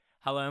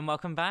Hello and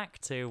welcome back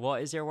to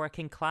What is Your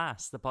Working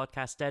Class, the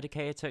podcast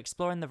dedicated to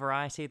exploring the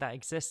variety that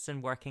exists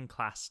in working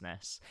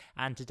classness.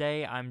 And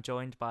today I'm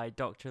joined by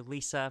Dr.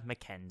 Lisa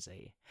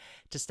Mackenzie.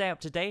 To stay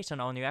up to date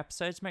on all new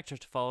episodes, make sure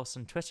to follow us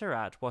on Twitter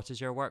at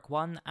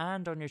WhatIsYourWork1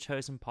 and on your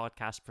chosen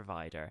podcast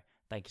provider.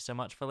 Thank you so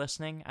much for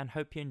listening and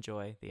hope you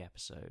enjoy the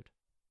episode.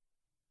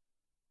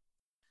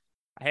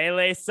 Hey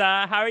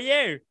Lisa, how are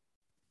you?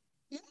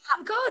 Yeah,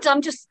 I'm good.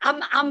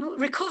 I'm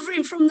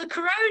recovering from the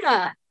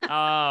corona.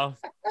 Oh,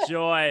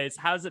 joys.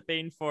 How's it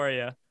been for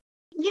you?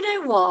 You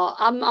know what?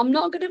 I'm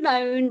not going to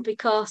moan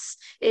because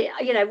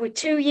we're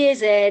 2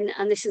 years in,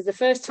 and this is the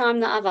first time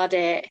that I've had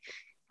it.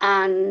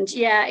 And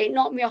yeah, it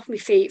knocked me off my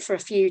feet for a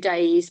few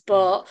days,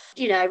 but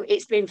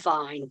it's been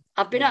fine.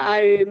 I've been at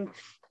home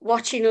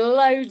watching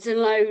loads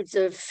and loads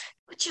of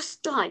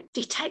just like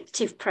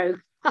detective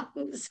programs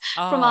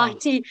from Oh,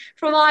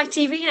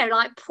 ITV,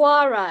 like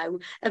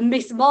Poirot and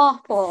Miss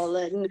Marple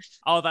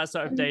that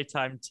sort of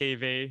daytime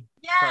TV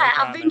yeah,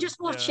 I've been programming. just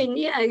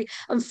watching,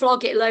 and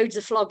Flog It, loads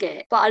of Flog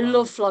It. But I Oh.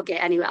 love Flog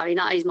It anyway. I mean,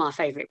 that is my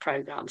favourite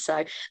programme.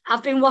 So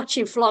I've been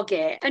watching Flog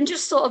It and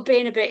just sort of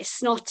being a bit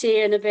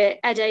snotty and a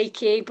bit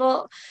headachy.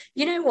 But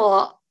you know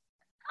what?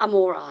 I'm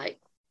all right.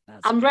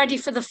 I'm Good. ready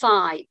for the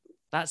fight.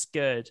 That's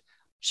good.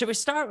 Should we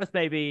start with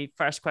maybe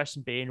first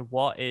question being,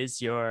 what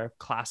is your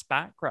class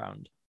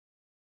background?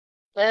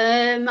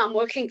 I'm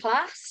working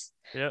class.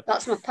 Yep.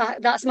 That's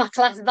my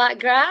class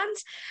background.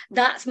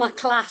 That's my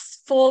class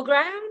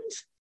foreground.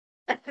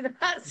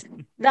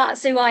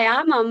 That's who I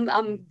am.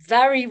 I'm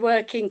very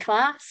working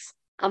class.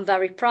 I'm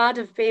very proud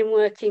of being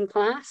working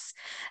class.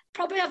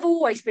 Probably I've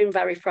always been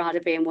very proud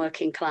of being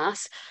working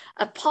class,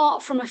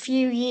 apart from a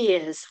few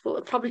years,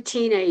 probably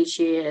teenage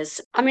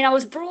years. I mean, I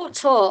was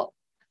brought up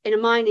in a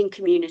mining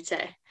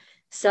community.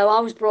 So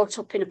I was brought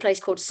up in a place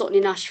called Sutton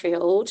in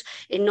Ashfield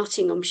in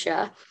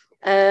Nottinghamshire.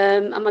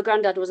 And my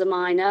granddad was a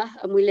miner,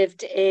 and we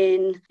lived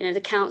in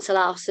the council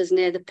houses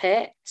near the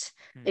pit.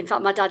 In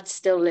fact, my dad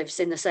still lives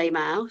in the same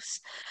house.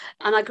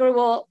 And I grew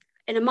up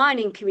in a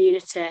mining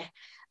community.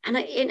 And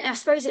I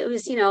suppose it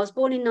was, I was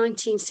born in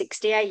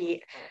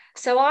 1968.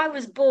 So I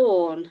was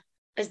born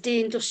as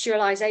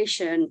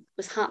deindustrialization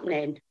was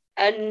happening.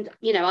 And,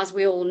 as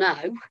we all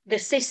know, the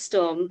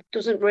system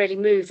doesn't really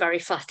move very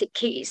fast.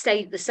 It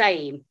stayed the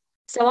same.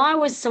 So I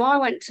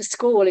went to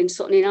school in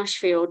Sutton in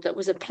Ashfield. That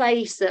was a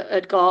place that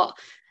had got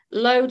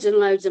loads and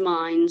loads of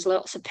mines,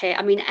 lots of pit.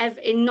 I mean,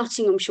 in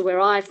Nottinghamshire,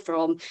 where I'm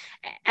from,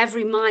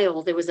 every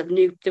mile there was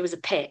a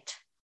pit.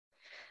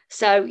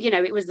 So,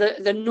 it was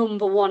the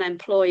number one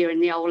employer in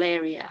the whole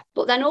area.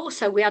 But then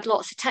also we had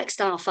lots of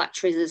textile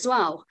factories as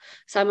well.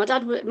 So my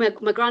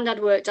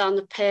granddad worked down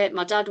the pit,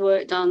 my dad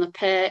worked down the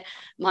pit,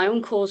 my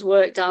uncles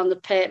worked down the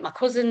pit, my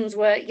cousins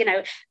worked,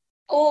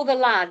 all the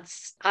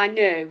lads I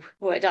knew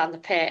worked down the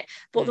pit,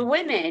 but the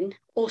women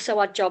also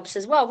had jobs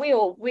as well.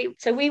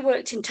 We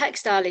worked in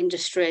textile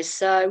industries,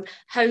 so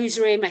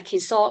hosiery,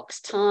 making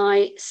socks,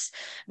 tights,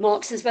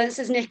 Marks and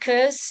Spencer's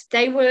knickers.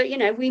 They were,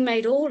 we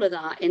made all of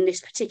that in this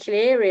particular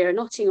area in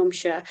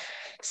Nottinghamshire.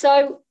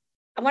 So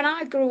when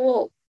I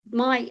grew up,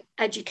 my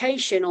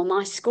education or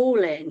my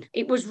schooling,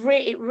 it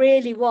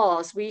really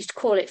was. We used to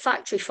call it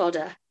factory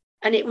fodder.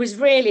 And it was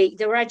really,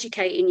 they were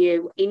educating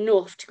you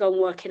enough to go and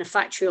work in a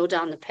factory or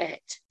down the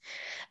pit.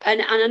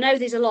 And I know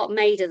there's a lot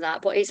made of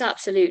that, but it's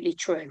absolutely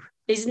true.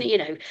 Isn't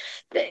it?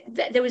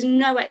 There was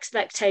no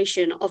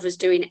expectation of us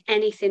doing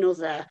anything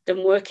other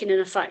than working in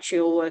a factory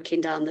or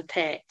working down the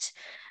pit.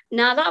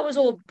 Now, that was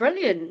all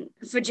brilliant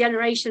for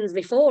generations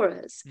before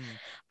us.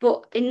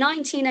 But in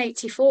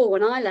 1984,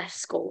 when I left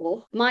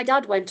school, my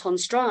dad went on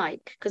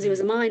strike because he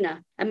was a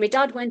miner. And my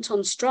dad went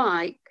on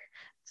strike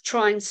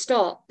try and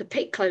stop the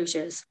pit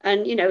closures.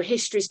 And,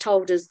 history's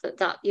told us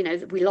that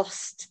we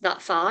lost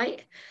that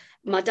fight.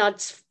 My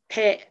dad's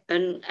pit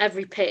and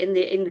every pit in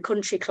the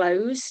country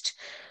closed.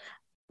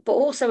 But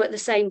also at the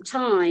same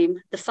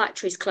time, the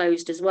factories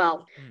closed as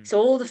well.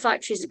 So all the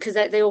factories, because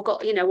they all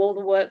got, all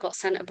the work got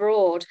sent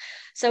abroad.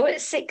 So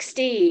at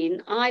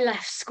 16, I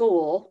left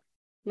school.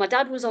 My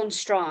dad was on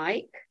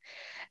strike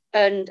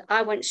and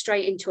I went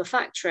straight into a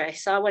factory.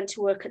 So I went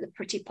to work at the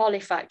Pretty Polly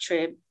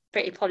factory,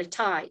 Pretty Polly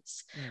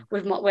tights,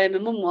 where my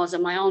mum was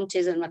and my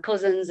aunties and my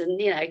cousins, and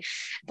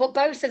but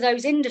both of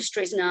those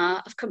industries now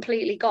have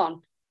completely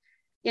gone.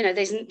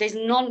 There's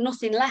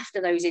nothing left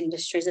of those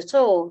industries at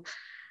all.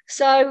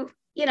 So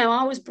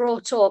I was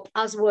brought up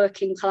as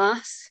working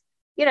class,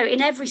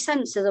 in every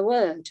sense of the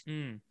word.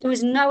 There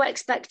was no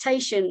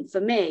expectation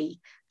for me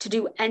to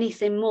do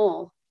anything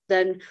more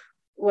than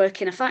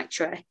work in a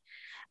factory.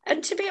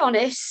 And to be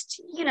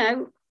honest,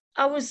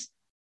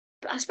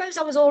 I suppose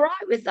I was all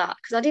right with that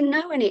because I didn't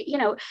know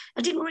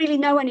I didn't really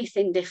know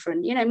anything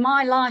different.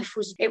 My life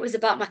was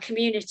about my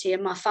community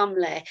and my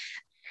family.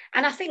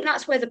 And I think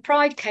that's where the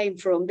pride came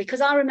from, because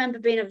I remember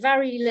being a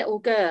very little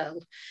girl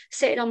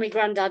sitting on my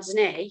granddad's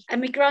knee and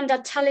my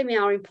granddad telling me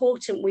how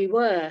important we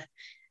were,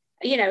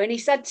 and he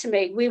said to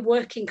me, we're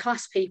working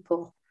class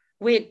people.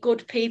 We're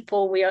good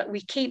people.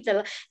 We keep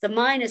the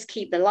miners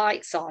keep the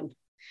lights on.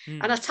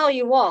 And I tell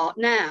you what,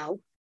 now,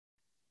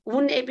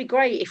 wouldn't it be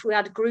great if we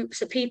had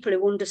groups of people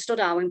who understood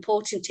how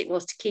important it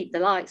was to keep the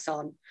lights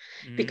on?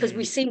 Because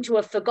we seem to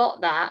have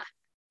forgot that,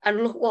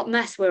 and look what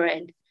mess we're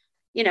in.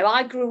 You know,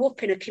 I grew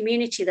up in a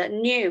community that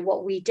knew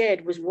what we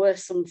did was worth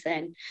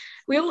something.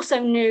 We also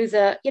knew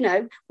that, you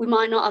know, we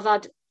might not have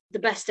had the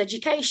best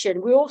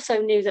education. We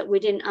also knew that we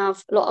didn't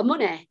have a lot of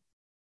money,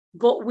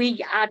 but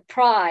we had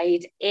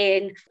pride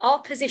in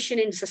our position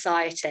in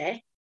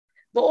society,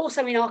 but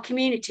also in our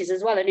communities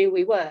as well, and who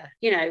we were,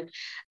 you know.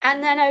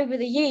 And then over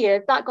the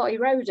years, that got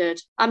eroded.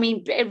 I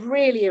mean, it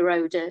really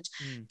eroded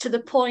to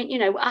the point, you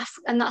know,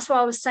 and that's what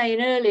I was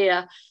saying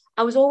earlier.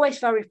 I was always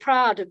very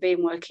proud of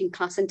being working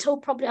class until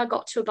probably I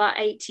got to about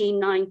 18,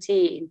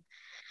 19,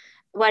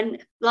 when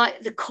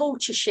like the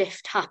culture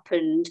shift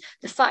happened.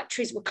 The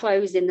factories were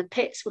closing, the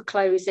pits were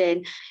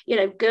closing, you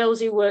know, girls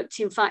who worked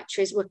in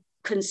factories were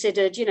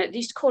considered, you know, they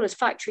used to call us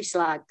factory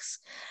slags.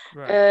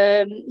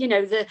 Right. You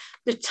know,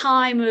 the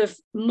time of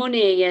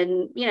money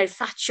and, you know,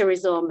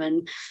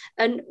 Thatcherism,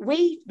 and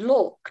we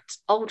looked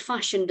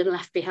old-fashioned and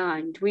left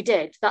behind. We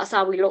did. That's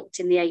how we looked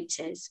in the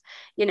 80s,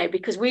 you know,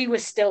 because we were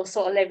still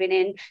sort of living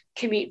in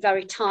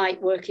very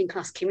tight working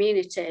class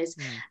communities.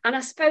 And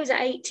I suppose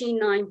at 18,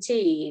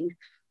 19,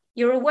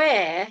 you're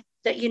aware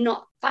that you're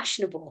not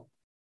fashionable.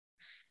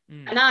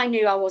 And I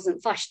knew I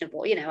wasn't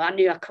fashionable. You know, I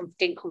knew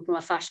didn't come from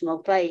a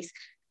fashionable place.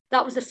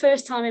 That was the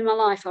first time in my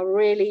life I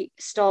really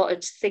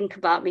started to think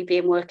about me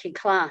being working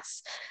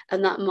class,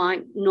 and that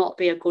might not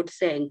be a good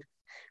thing.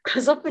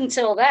 Because up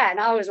until then,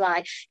 I was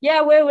like,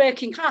 yeah, we're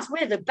working class,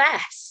 we're the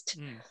best.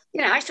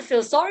 You know, I used to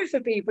feel sorry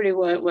for people who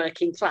weren't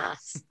working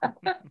class.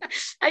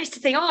 I used to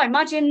think, oh,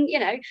 imagine, you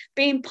know,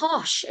 being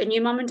posh and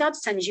your mum and dad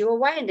sends you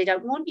away and they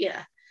don't want you.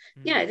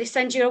 You know, they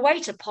send you away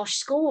to posh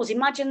schools.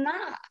 Imagine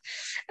that.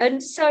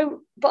 And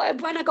so,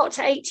 but when I got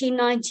to 18,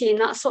 19,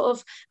 that sort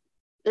of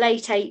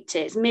late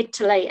 80s, mid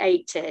to late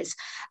 80s,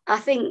 I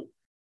think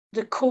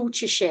the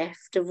culture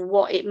shift of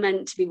what it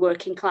meant to be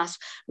working class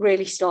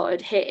really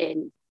started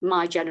hitting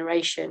my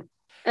generation.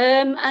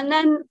 And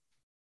then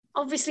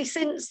obviously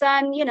since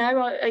then, you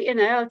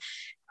know,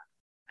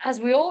 as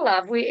we all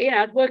have, you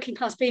know, working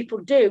class people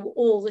do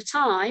all the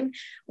time,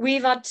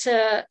 we've had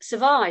to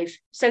survive.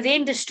 So the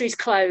industries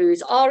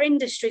close, our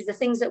industries, the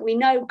things that we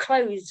know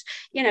close,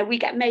 you know, we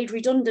get made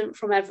redundant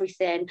from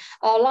everything.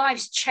 Our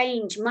lives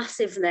change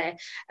massively,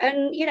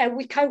 and, you know,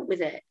 we cope with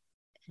it.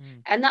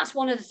 And that's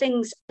one of the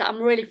things that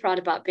I'm really proud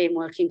about being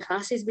working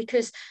class, is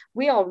because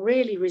we are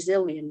really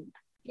resilient.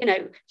 You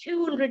know,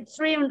 200,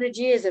 300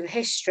 years of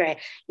history,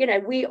 you know,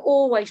 we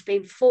always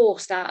been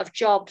forced out of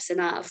jobs and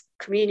out of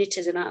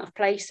communities and out of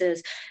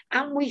places,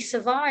 and we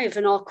survive,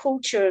 and our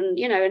culture and,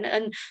 you know,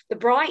 and the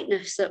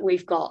brightness that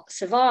we've got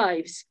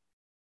survives.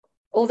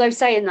 Although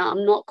saying that,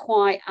 I'm not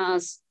quite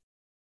as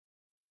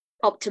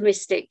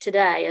optimistic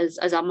today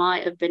as I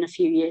might have been a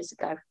few years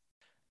ago.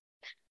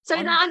 So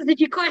that answered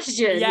your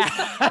question.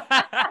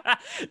 Yeah,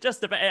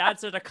 just a bit. It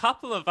answered a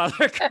couple of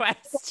other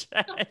questions.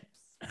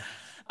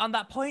 On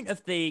that point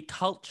of the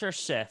culture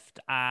shift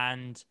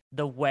and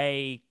the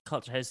way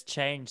culture has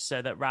changed,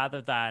 so that rather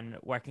than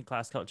working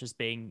class cultures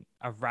being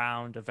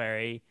around a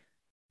very,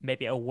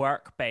 maybe a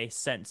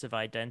work-based sense of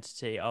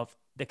identity of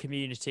the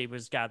community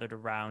was gathered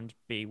around,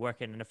 be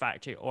working in a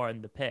factory or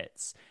in the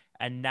pits,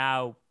 and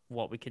now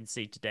what we can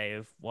see today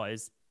of what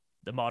is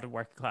the modern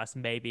working class,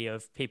 maybe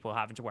of people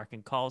having to work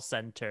in call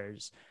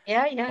centers,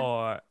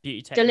 or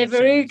beauty technicians,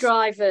 Deliveroo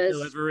drivers,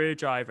 Uber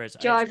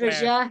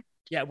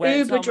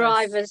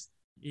drivers.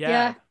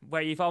 Yeah,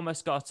 where you've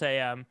almost got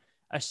a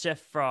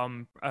shift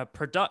from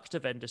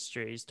productive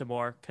industries to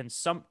more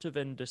consumptive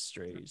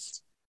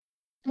industries.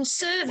 And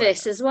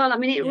service as well. I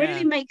mean, it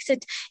really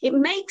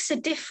makes a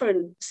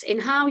difference in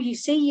how you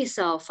see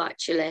yourself,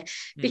 actually,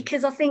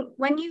 because I think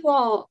when you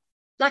are,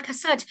 like I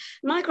said,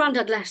 my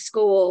granddad left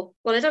school.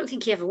 Well, I don't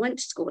think he ever went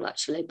to school,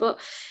 actually, but,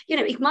 you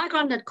know, my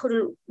granddad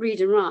couldn't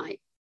read and write,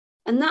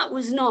 and that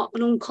was not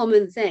an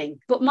uncommon thing.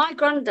 But my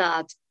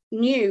granddad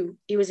knew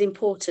he was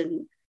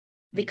important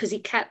because he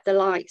kept the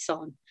lights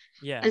on.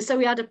 And so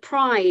he had a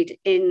pride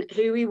in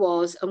who he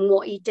was and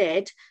what he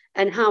did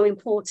and how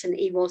important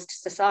he was to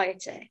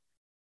society.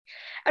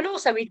 And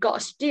also we'd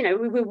got, you know,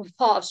 we were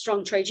part of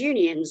strong trade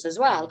unions as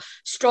well,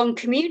 strong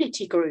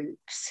community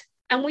groups.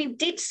 And we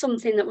did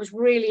something that was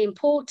really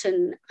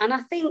important. And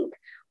I think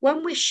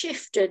when we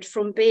shifted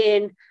from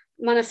being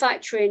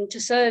manufacturing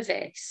to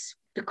service,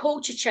 the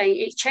culture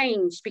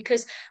changed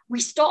because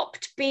we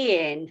stopped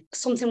being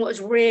something that was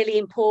really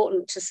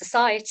important to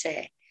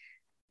society.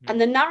 And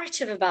the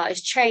narrative about it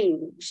has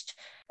changed.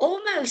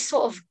 Almost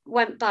sort of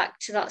went back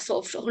to that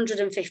sort of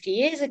 150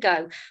 years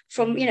ago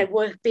from, you know,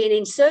 work being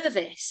in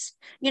service.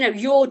 You know,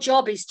 your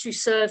job is to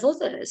serve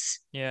others.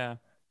 Yeah.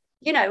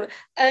 You know,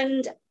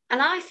 and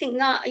I think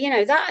that, you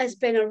know, that has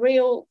been a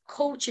real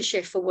culture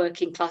shift for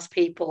working class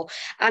people.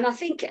 And I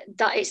think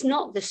that it's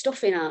not the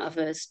stuffing out of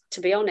us,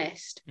 to be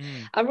honest.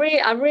 I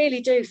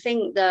really do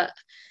think that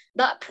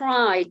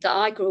pride that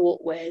I grew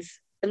up with,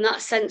 and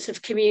that sense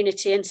of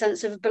community and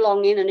sense of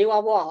belonging and who I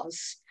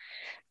was,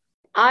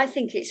 I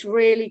think it's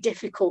really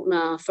difficult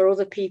now for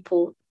other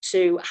people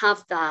to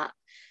have that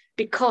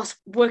because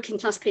working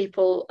class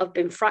people have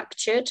been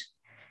fractured.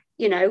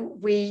 You know,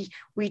 we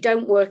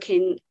don't work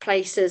in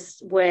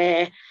places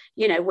where,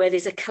 you know, where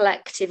there's a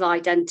collective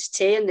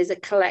identity and there's a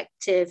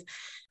collective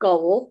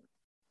goal.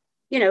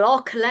 You know,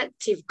 our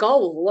collective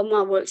goal when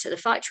I worked at the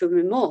factory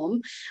with my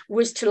mum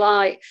was to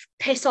like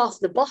piss off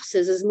the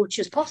bosses as much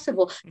as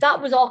possible.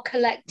 That was our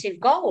collective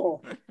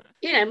goal.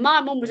 You know, my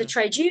mum was a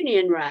trade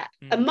union rep,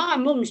 and my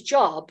mum's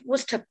job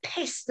was to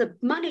piss the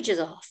managers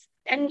off.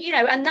 And, you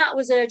know, and that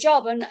was her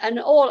job. And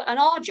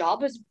our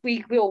job, as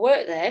we all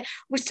worked there,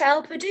 was to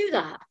help her do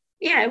that.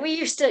 You know, we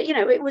used to, you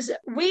know,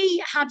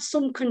 we had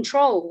some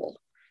control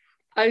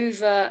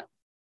over,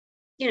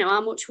 you know,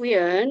 how much we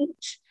earned,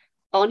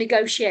 our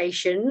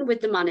negotiation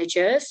with the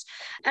managers.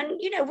 And,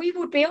 you know, we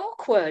would be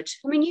awkward.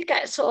 I mean, you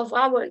get sort of,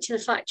 I worked in a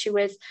factory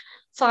with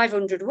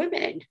 500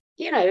 women,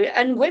 you know,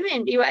 and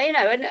women, you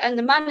know, and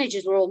the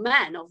managers were all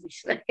men,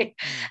 obviously.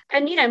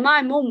 And, you know,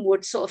 my mum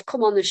would sort of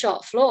come on the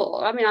shop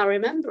floor. I mean, I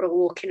remember her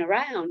walking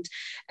around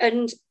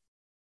and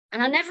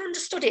I never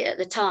understood it at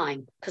the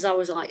time because I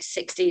was like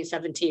 16,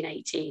 17,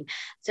 18.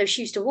 So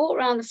she used to walk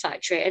around the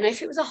factory, and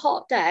if it was a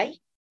hot day,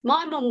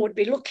 my mum would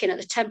be looking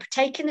at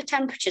taking the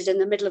temperatures in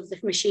the middle of the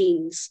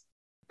machines,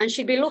 and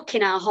she'd be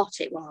looking how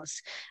hot it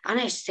was. And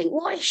I used to think,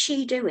 what is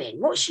she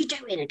doing? What's she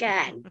doing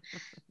again?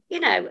 You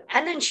know,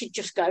 and then she'd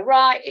just go,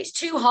 right, it's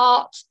too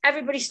hot.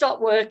 Everybody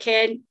stop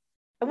working.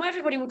 And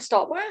everybody would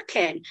stop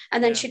working.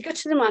 And then she'd go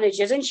to the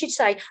managers and she'd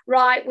say,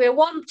 right, we're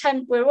 1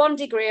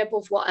 degree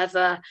above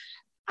whatever.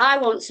 I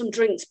want some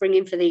drinks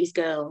bringing for these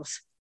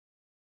girls.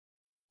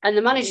 And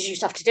the managers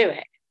used to have to do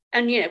it.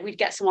 And, you know, we'd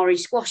get some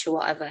orange squash or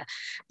whatever.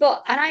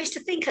 And I used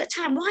to think at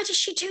the time, why does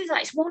she do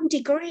that? It's 1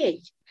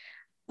 degree.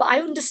 But I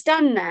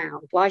understand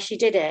now why she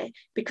did it,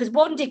 because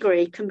 1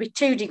 degree can be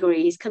 2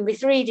 degrees, can be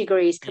 3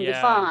 degrees, can be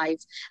 5.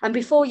 And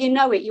before you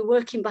know it, you're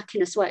working back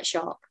in a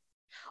sweatshop.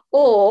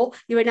 Or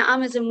you're in an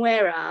Amazon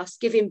warehouse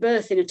giving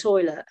birth in a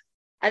toilet.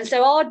 And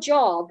so our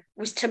job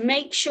was to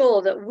make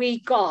sure that we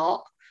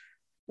got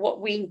what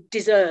we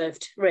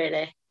deserved,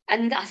 really.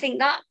 And I think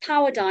that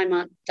power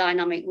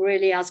dynamic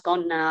really has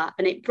gone now.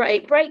 And it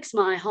breaks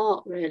my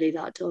heart, really,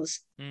 that does.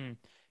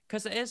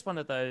 Because it is one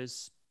of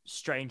those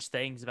strange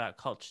things about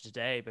culture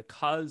today,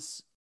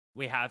 because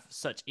we have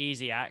such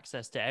easy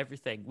access to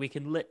everything. We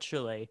can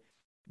literally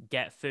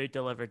get food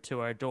delivered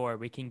to our door.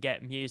 We can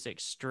get music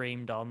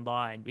streamed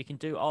online. We can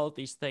do all of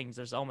these things.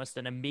 There's almost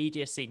an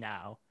immediacy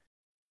now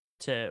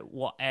to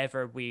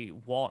whatever we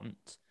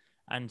want.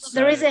 And so,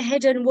 there is a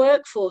hidden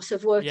workforce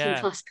of working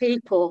class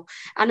people,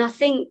 and I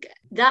think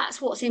that's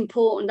what's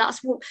important.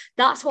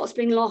 That's what's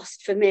been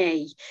lost for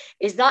me,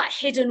 is that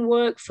hidden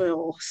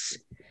workforce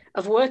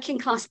of working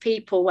class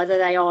people, whether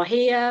they are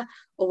here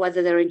or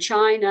whether they're in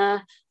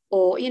China,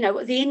 or, you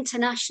know, the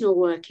international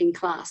working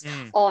class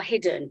are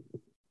hidden.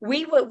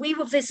 We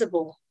were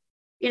visible.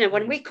 You know,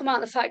 when we come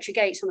out the factory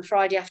gates on a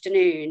Friday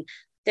afternoon,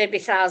 there'd be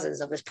thousands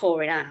of us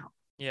pouring out.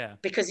 Yeah.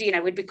 Because, you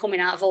know, we'd be coming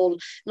out of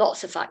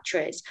lots of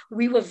factories.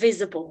 We were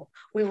visible.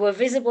 We were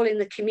visible in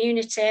the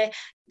community.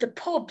 The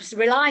pubs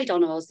relied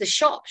on us. The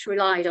shops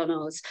relied on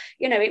us.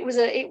 You know,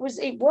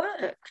 it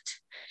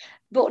worked.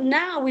 But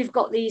now we've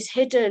got these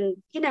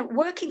hidden, you know,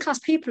 working class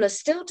people are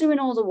still doing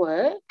all the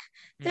work.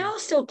 They are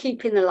still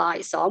keeping the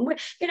lights on.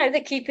 You know,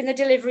 they're keeping the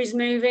deliveries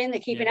moving. They're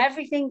keeping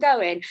everything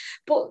going.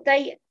 But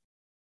they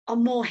are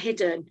more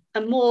hidden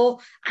and more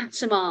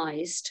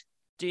atomized.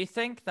 Do you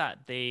think that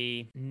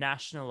the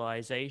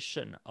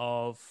nationalization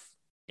of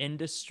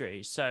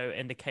industry, so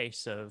in the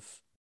case of,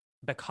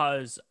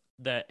 because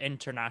the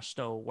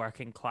international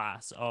working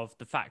class of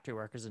the factory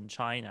workers in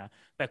China,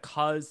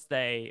 because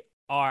they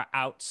are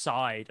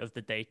outside of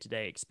the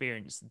day-to-day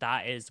experience,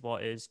 that is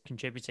what is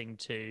contributing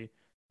to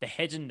the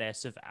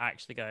hiddenness of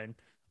actually going,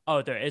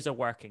 oh, there is a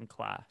working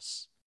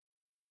class.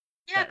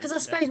 Yeah, because I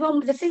suppose one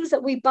of the things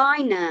that we buy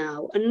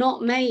now are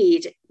not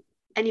made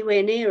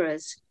anywhere near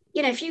us.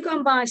 You know, if you go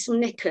and buy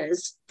some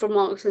knickers from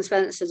Marks and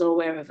Spencer's or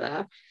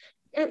wherever,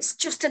 it's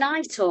just an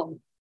item.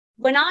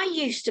 When I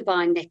used to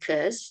buy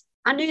knickers,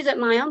 I knew that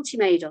my auntie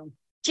made them.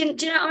 Do you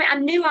know what I mean? I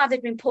knew how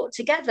they'd been put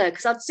together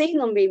because I'd seen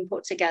them being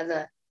put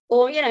together.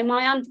 Or, you know,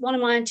 one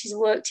of my aunties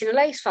worked in a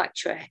lace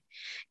factory,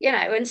 you know,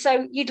 and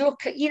so you'd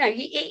look at, you know,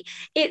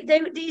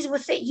 these were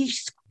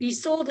things, you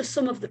saw the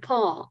sum of the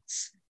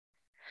parts.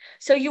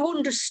 So you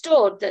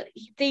understood that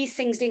these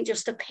things didn't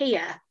just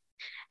appear.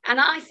 And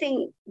I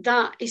think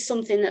that is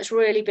something that's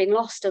really been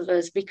lost of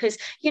us because,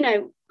 you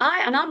know,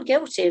 I'm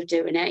guilty of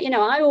doing it. You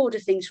know, I order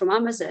things from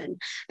Amazon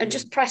and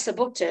just press a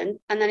button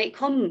and then it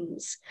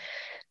comes.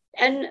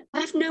 And I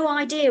have no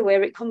idea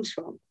where it comes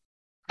from.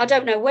 I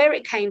don't know where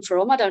it came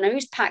from. I don't know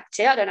who's packed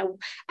it. I don't know.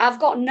 I've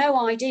got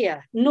no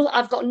idea.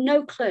 I've got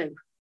no clue.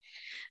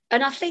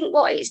 And I think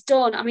what it's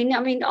done, I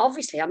mean,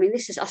 obviously,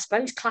 this is, I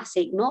suppose,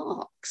 classic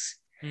Marx.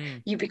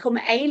 You become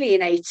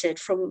alienated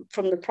from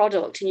the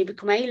product and you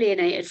become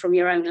alienated from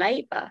your own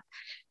labour.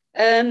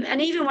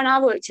 And even when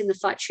I worked in the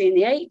factory in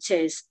the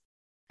 80s,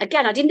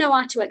 again, I didn't know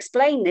how to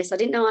explain this. I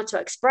didn't know how to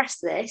express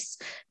this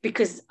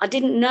because I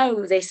didn't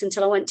know this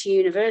until I went to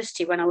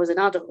university when I was an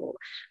adult.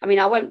 I mean,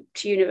 I went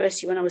to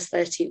university when I was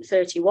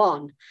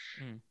 31.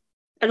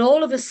 And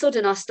all of a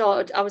sudden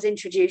I was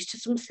introduced to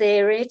some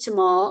theory, to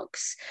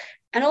Marx.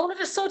 And all of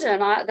a sudden,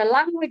 the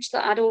language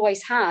that I'd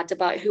always had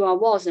about who I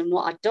was and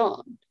what I'd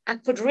done, I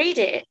could read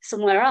it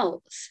somewhere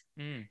else.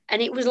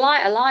 And it was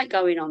like a light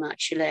going on,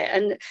 actually.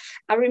 And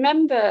I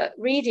remember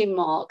reading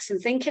Marx and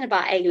thinking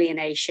about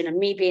alienation and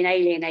me being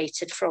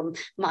alienated from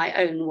my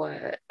own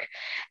work.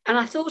 And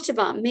I thought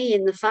about me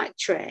in the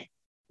factory,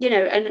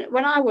 and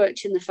when I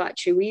worked in the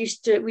factory,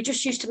 we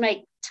just used to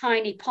make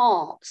tiny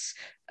parts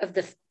of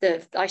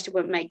I used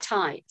to make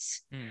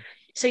tights.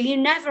 So you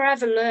never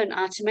ever learned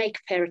how to make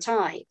a pair of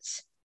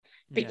tights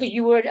because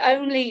you were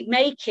only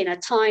making a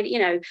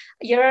tiny,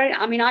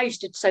 I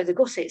used to sew the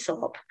gussets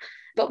up,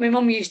 but my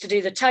mum used to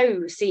do the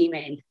toe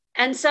seaming.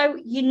 And so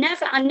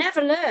I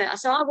never learned.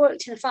 So I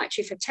worked in a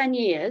factory for 10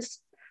 years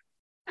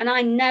and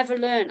I never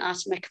learned how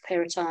to make a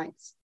pair of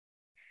tights.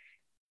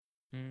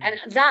 And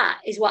that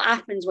is what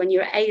happens when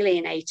you're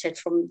alienated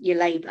from your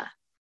labour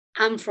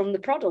and from the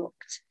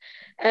product.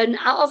 And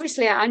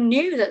obviously I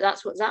knew that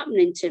that's what's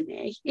happening to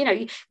me.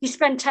 You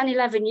spend 10,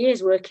 11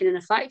 years working in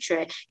a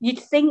factory, you'd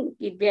think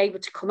you'd be able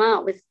to come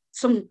out with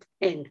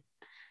something.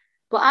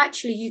 But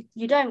actually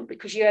you don't,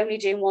 because you're only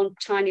doing one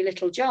tiny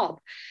little job.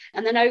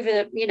 And then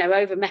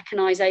over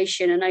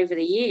mechanisation and over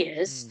the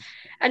years,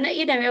 and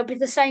it'll be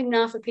the same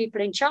now for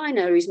people in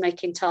China who's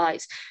making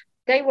tights.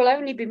 They will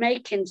only be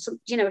making some,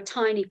 a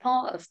tiny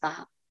part of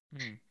that.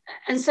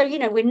 And so,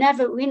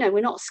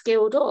 we're not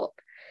skilled up.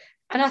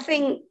 And I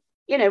think,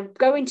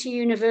 going to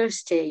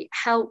university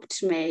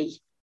helped me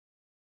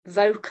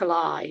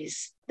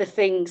vocalise the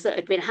things that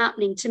had been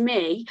happening to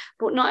me,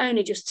 but not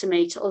only just to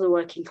me, to other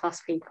working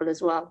class people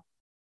as well.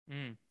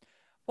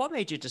 What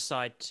made you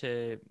decide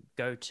to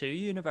go to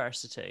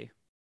university?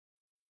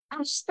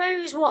 I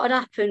suppose what had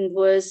happened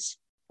was,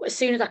 as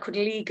soon as I could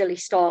legally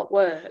start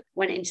work,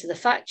 went into the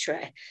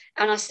factory,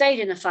 and I stayed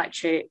in the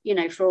factory,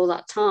 for all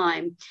that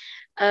time.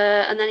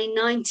 And then in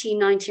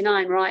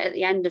 1999, right at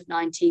the end of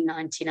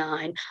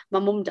 1999, my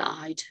mum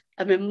died.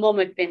 And my mum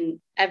had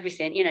been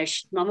everything.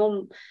 My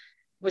mum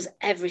was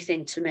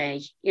everything to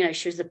me.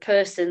 She was the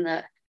person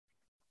that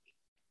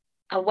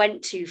I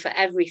went to for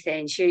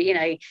everything.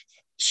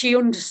 She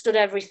understood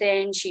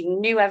everything. She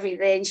knew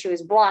everything. She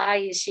was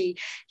wise.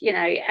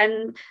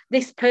 And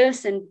this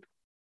person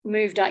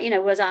moved out,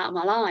 was out of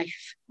my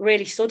life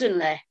really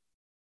suddenly.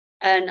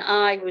 And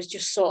I was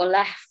just sort of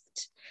left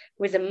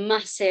with a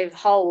massive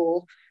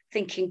hole,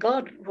 thinking,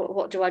 God,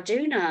 what do I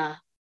do now?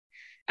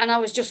 And I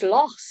was just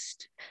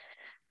lost.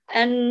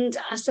 And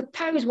I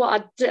suppose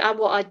what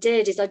I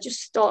did is I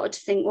just started to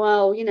think,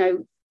 well,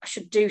 I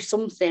should do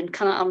something.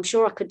 I'm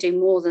sure I could do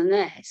more than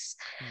this.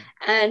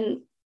 And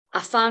I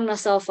found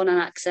myself on an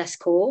access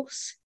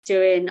course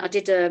I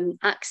did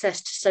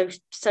access to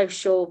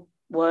social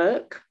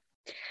work.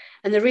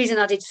 And the reason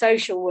I did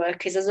social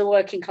work is, as a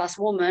working class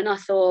woman, I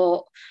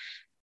thought,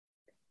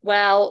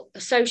 well,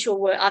 social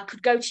work, I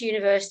could go to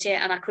university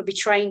and I could be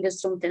trained as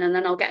something and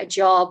then I'll get a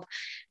job.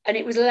 And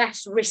it was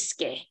less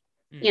risky,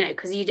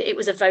 because it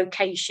was a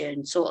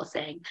vocation sort of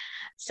thing.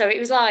 So it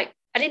was like,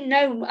 I didn't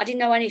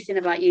know anything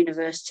about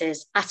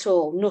universities at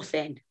all,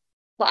 nothing.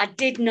 But I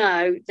did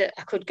know that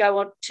I could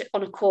go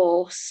on a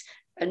course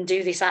and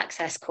do this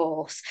access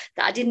course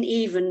that I didn't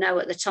even know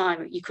at the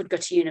time you could go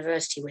to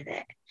university with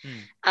it.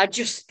 I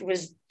just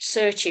was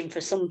searching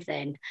for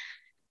something.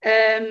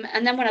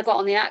 And then when I got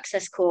on the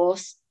access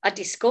course, I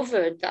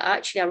discovered that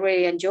actually I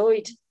really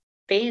enjoyed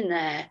being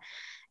there.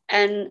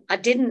 And I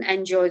didn't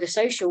enjoy the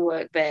social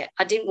work bit.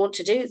 I didn't want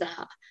to do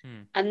that.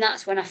 And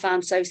that's when I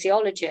found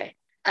sociology.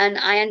 And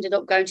I ended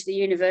up going to the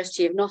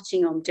University of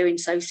Nottingham doing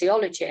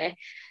sociology,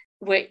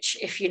 which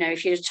if you'd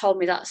have told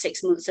me that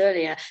 6 months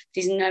earlier,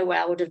 there's no way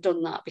I would have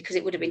done that, because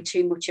it would have been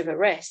too much of a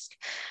risk.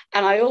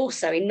 And I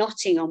also, in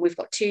Nottingham, we've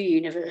got two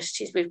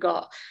universities. We've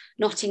got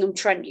Nottingham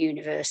Trent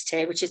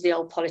University, which is the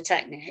old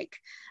Polytechnic,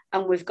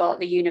 and we've got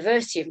the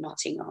University of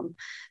Nottingham,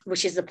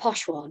 which is the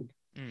posh one.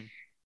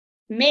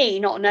 Me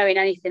not knowing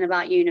anything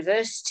about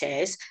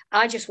universities,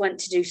 I just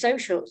went to do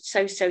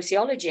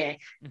sociology.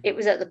 It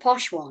was at the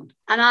posh one,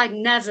 and I'd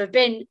never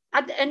been.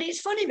 And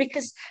it's funny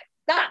because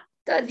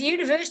the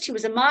university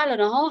was 1.5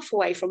 miles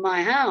away from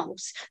my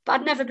house, but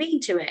I'd never been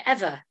to it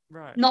ever,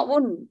 not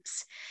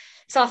once.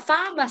 So I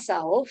found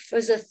myself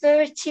as a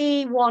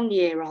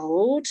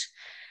 31-year-old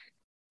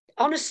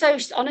on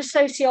a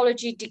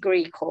sociology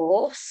degree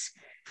course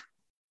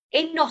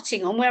in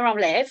Nottingham, where I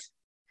live,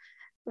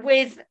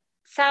 with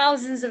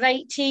thousands of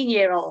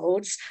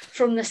 18-year-olds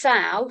from the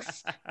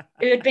south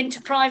who had been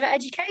to private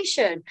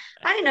education.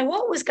 I didn't know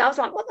what was going on. I was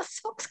like, what the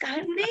fuck's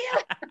going on here?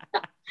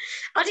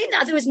 I didn't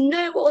know. There was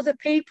no other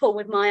people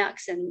with my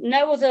accent,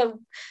 no other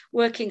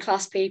working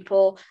class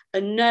people,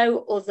 and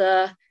no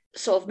other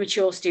sort of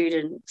mature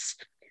students.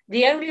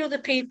 The only other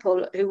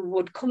people who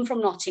would come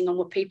from Nottingham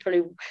were people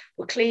who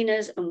were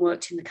cleaners and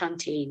worked in the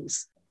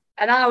canteens.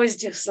 And I was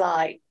just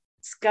like,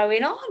 what's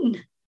going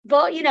on?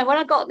 But, when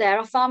I got there,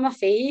 I found my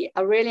feet.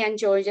 I really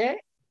enjoyed it.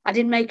 I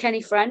didn't make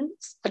any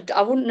friends.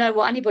 I wouldn't know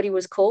what anybody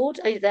was called.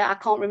 I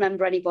can't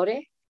remember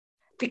anybody.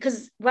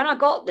 Because when I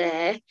got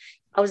there,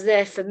 I was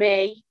there for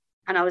me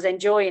and I was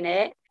enjoying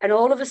it. And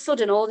all of a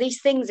sudden, all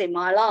these things in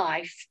my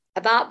life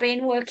about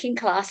being working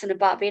class and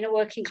about being a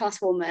working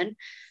class woman,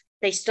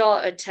 they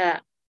started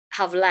to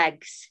have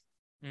legs.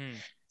 Mm.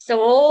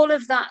 So all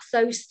of that,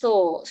 those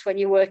thoughts when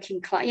you're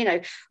working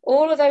class,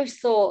 all of those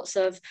thoughts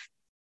of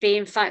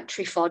being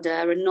factory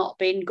fodder and not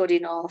being good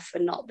enough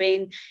and not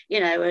being,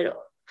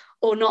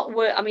 or not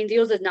work. I mean, the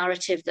other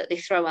narrative that they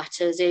throw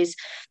at us is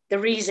the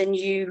reason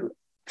you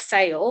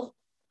fail.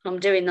 I'm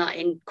doing that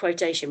in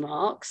quotation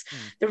marks.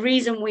 The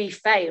reason we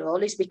fail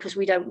is because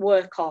we don't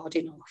work hard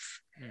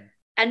enough.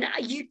 And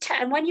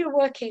and when you're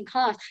working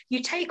class,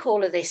 you take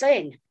all of this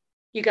in.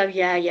 You go,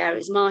 yeah,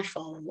 it's my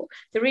fault.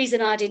 The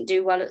reason I didn't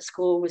do well at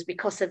school was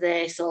because of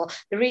this, or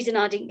the reason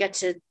I didn't get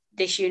to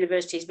this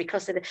university is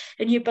because of it.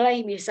 And you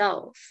blame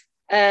yourself.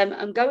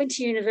 And going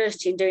to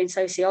university and doing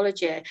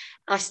sociology,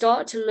 I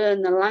started to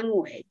learn the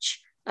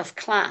language of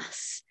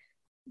class,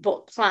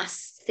 but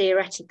class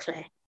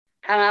theoretically.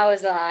 And I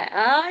was like,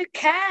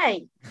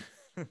 okay.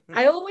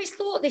 I always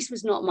thought this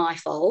was not my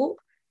fault.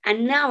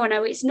 And now I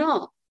know it's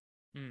not.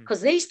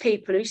 Because these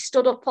people who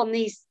stood up on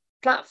these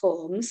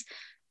platforms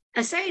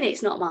are saying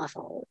it's not my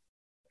fault.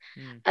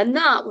 And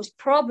that was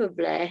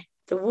probably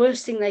the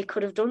worst thing they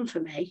could have done for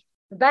me.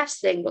 The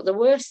best thing, but the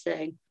worst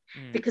thing.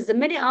 Because the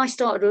minute I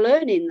started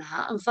learning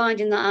that and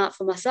finding that out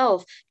for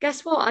myself,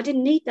 guess what? I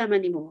didn't need them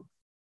anymore.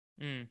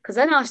 Because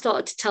then I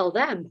started to tell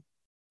them.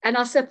 And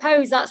I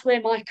suppose that's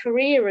where my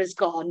career has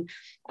gone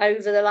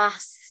over the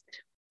last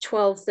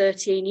 12,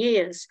 13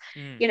 years.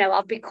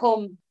 I've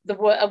become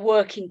a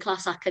working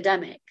class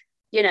academic,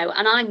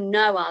 and I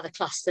know how the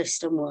class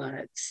system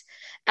works.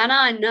 And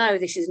I know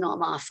this is not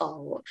my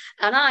fault.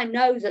 And I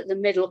know that the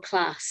middle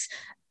class,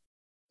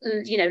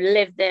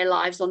 live their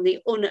lives on the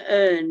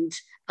unearned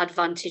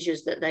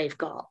advantages that they've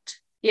got.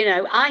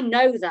 I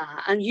know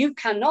that, and you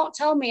cannot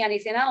tell me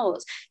anything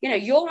else.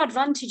 Your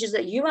advantages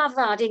that you have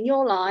had in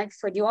your life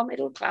when you are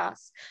middle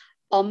class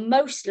are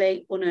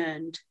mostly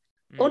unearned,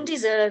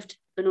 undeserved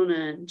and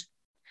unearned.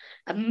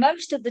 And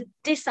most of the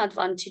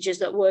disadvantages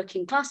that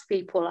working class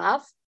people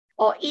have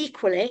are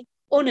equally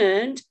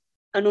unearned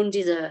and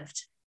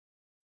undeserved.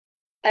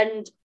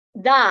 And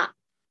that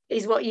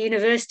is what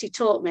university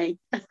taught me.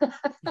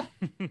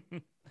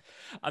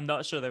 I'm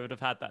not sure they would have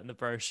had that in the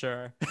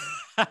brochure.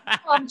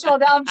 I'm sure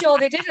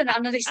they didn't,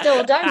 and they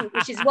still don't,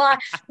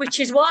 which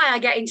is why I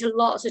get into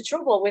lots of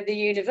trouble with the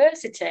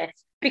university,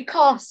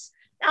 because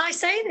I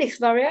say this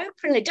very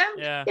openly.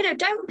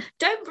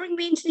 Don't bring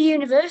me into the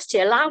university.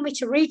 Allow me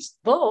to read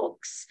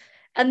books,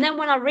 and then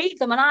when I read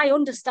them and I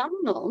understand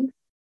them,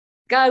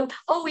 go,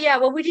 oh yeah,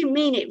 well we didn't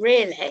mean it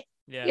really.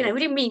 We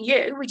didn't mean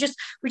you. We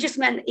just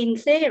meant in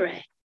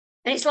theory.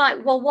 And it's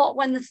like, well, what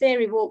when the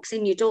theory walks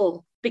in your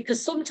door?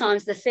 Because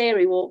sometimes the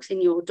theory walks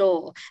in your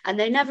door and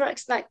they never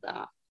expect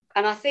that.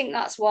 And I think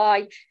that's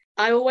why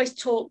I always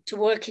talk to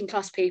working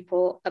class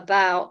people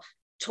about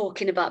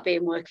talking about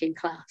being working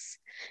class.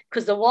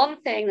 Because the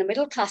one thing the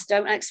middle class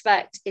don't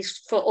expect is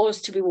for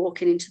us to be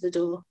walking into the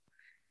door.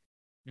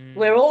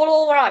 We're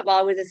all right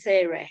while with the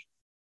theory.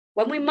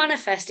 When we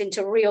manifest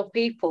into real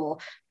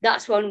people,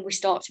 that's when we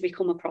start to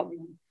become a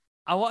problem.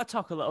 I want to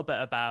talk a little bit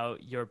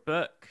about your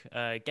book,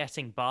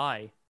 Getting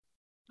By.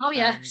 Oh,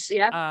 yes,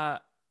 yeah.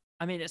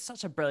 I mean, it's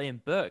such a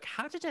brilliant book.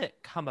 How did it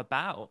come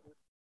about?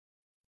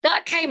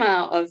 That came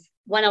out of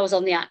when I was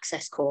on the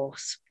Access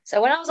course. So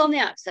when I was on the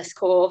Access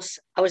course,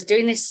 I was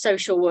doing this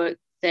social work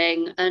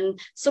thing, and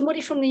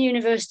somebody from the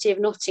University of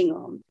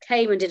Nottingham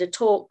came and did a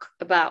talk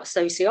about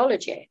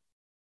sociology.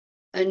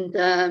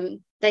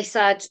 And they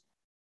said,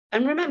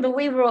 and remember,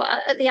 we were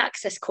at the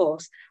Access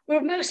course, we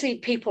were mostly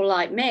people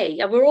like me,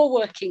 and we're all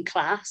working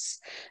class,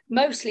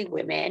 mostly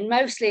women,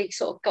 mostly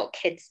sort of got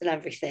kids and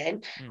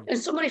everything. And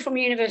somebody from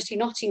University of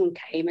Nottingham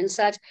came and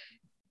said,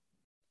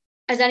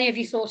 has any of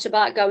you thought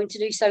about going to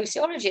do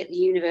sociology at the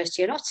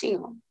University of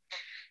Nottingham?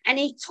 And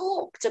he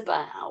talked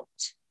about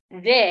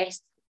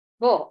this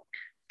book,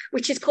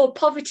 which is called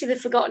Poverty, the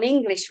Forgotten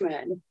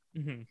Englishman.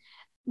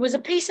 Was a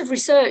piece of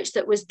research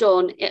that was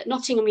done at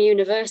Nottingham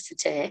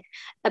University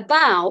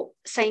about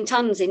St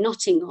Anne's in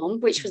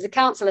Nottingham, which was the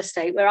council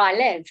estate where I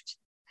lived.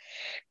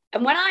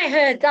 And when I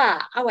heard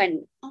that, I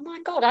went, oh my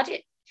God,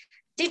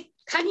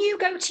 can you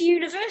go to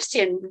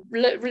university and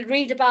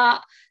read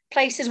about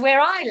places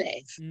where I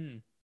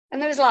live?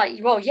 And they was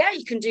like, well, yeah,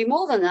 you can do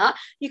more than that.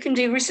 You can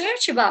do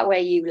research about where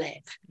you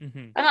live.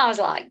 And I was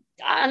like,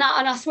 and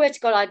I swear to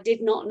God, I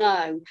did not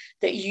know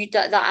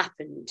that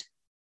happened.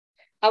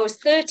 I was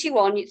 30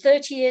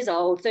 years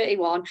old,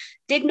 31,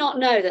 did not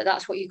know that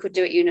that's what you could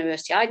do at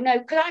university. I know,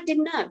 because I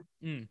didn't know.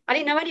 I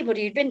didn't know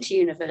anybody who'd been to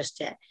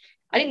university.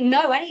 I didn't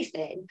know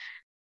anything.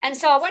 And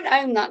so I went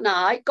home that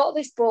night, got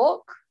this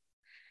book,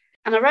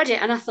 and I read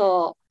it, and I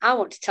thought, I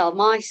want to tell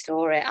my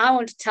story. I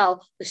want to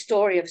tell the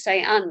story of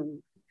St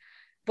Anne,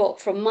 but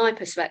from my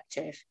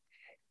perspective.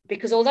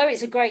 Because although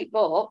it's a great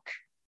book,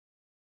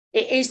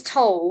 it is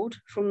told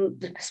from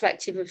the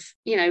perspective of,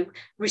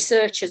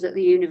 researchers at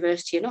the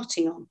University of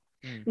Nottingham,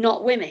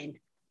 not women,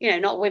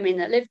 not women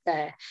that lived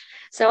there.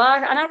 So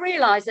I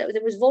realised that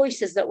there was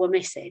voices that were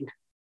missing,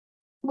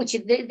 which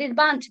they're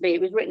bound to be.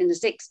 It was written in the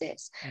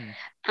 60s.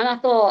 And I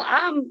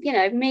thought,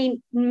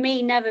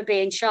 me never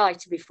being shy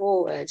to be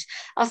forward,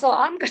 I thought,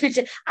 I'm going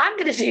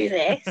to do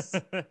this.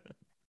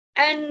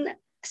 And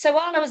so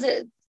while I was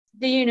at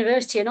the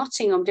University of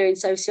Nottingham doing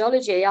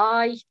sociology,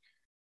 I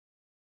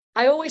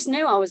always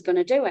knew I was going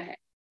to do it.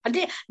 I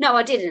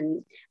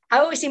didn't. I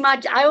always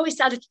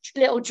had a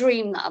little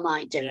dream that I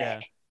might do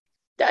it.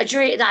 A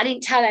dream that I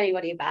didn't tell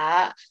anybody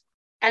about.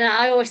 And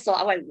I always thought,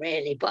 I won't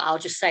really, but I'll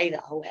just say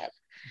that I will.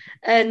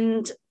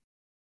 And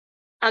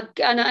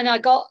I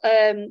got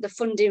the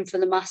funding for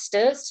the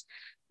masters,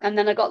 and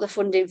then I got the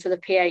funding for the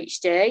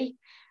PhD,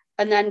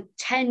 and then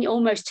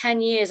almost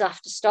 10 years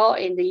after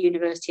starting the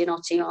University of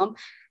Nottingham,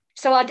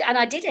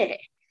 I did it.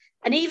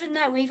 And even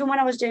when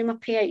I was doing my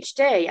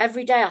PhD,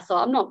 every day I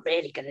thought, I'm not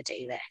really going to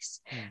do this.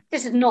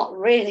 This is not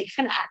really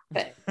going to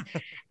happen.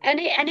 and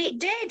it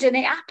did, and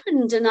it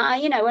happened, and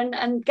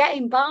and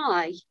getting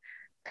by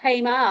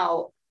came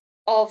out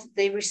of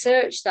the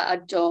research that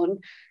I'd done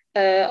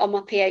on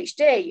my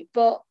PhD,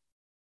 but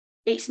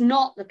it's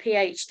not the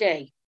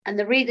PhD. And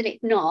the reason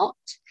it's not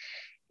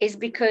is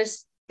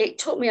because it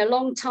took me a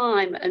long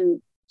time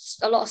and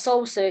a lot of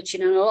soul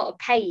searching and a lot of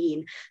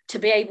pain to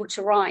be able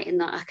to write in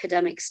that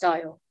academic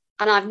style.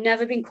 And I've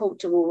never been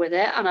comfortable with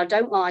it, and I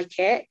don't like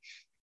it.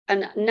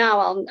 And now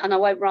I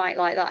won't write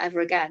like that ever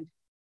again,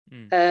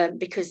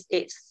 because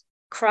it's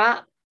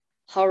crap,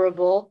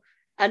 horrible,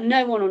 and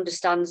no one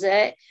understands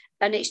it.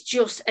 And it's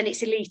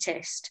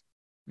elitist.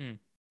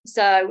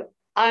 So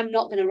I'm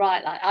not going to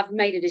write that. I've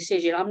made a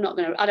decision.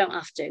 I don't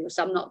have to,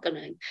 so I'm not going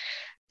to.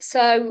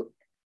 So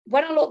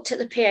when I looked at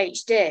the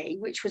PhD,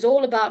 which was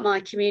all about my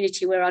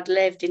community where I'd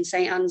lived in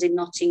St Anne's in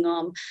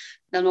Nottingham,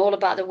 and all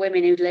about the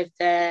women who lived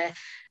there,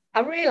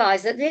 I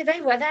realised that they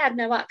had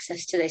no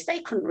access to this. They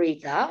couldn't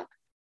read that.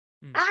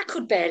 I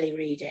could barely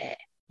read it.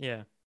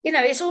 Yeah.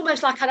 It's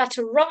almost like I'd had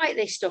to write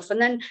this stuff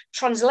and then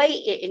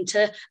translate it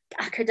into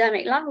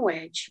academic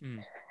language.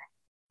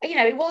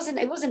 It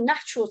wasn't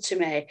natural to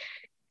me.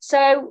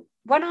 So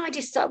when I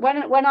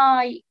when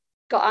I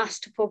got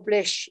asked to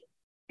publish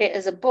it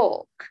as a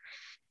book,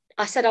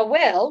 I said I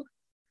will,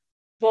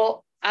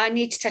 but I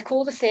need to take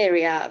all the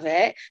theory out of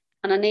it,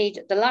 and I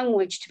need the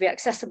language to be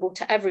accessible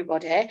to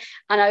everybody,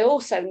 and I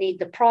also need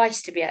the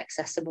price to be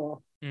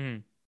accessible.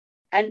 And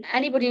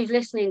anybody who's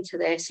listening to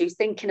this, who's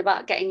thinking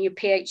about getting your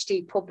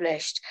PhD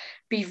published,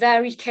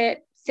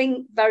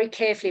 think very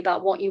carefully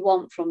about what you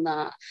want from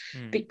that,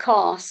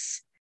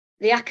 because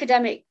the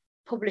academic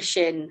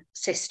publishing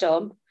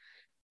system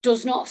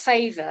does not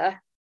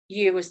favour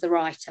you as the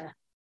writer.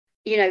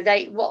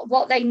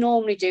 What they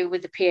normally do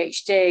with the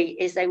PhD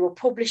is they will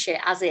publish it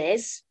as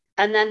is,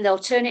 and then they'll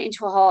turn it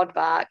into a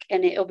hardback,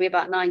 and it'll be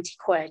about 90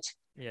 quid.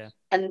 Yeah.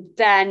 And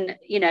then,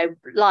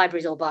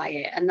 libraries will buy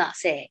it, and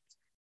that's it.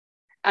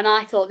 And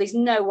I thought, there's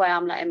no way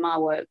I'm letting my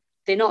work.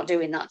 They're not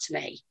doing that to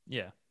me.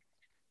 Yeah.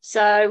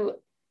 So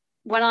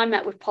when I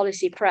met with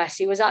Policy Press,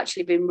 it was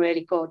actually been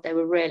really good. They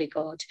were really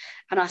good.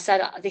 And I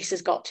said, this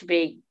has got to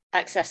be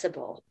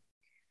accessible.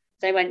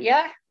 They went,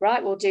 yeah,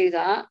 right, we'll do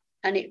that.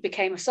 And it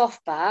became a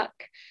softback.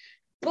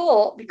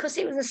 But because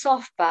it was a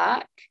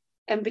softback,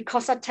 and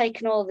because I'd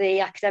taken all the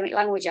academic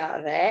language out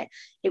of it,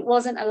 it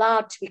wasn't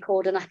allowed to be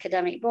called an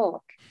academic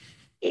book.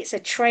 It's a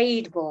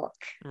trade book.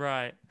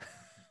 Right.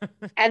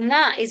 And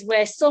that is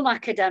where some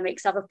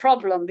academics have a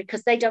problem,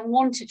 because they don't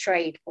want a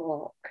trade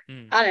book.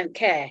 I don't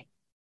care.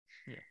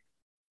 Yeah.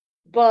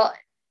 But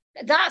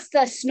that's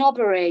the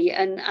snobbery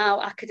and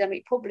how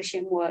academic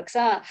publishing works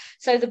out.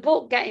 So the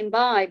book Getting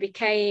By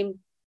became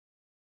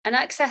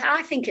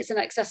I think it's an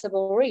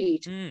accessible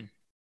read.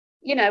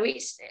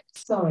 It's...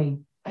 Sorry,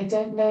 I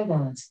don't know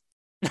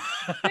that.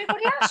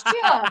 Nobody asked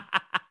you.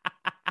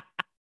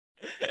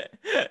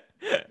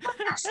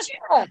 Nobody asked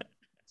you.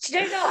 Do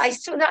you know that?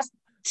 That's...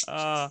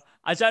 I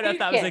don't know if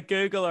that was a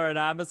Google or an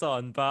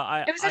Amazon,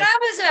 but it was an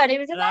Amazon. It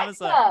was an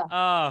Amazon.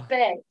 Oh,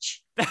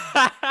 bitch.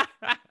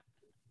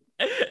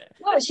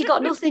 Well, she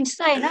got nothing to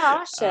say now,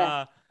 has she?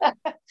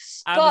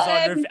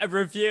 Amazon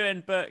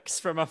reviewing books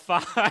from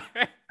afar.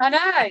 I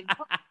know.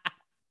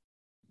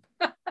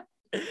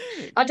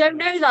 I don't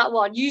know that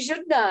one. You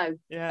should know.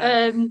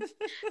 Yeah.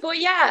 But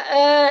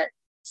yeah,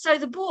 so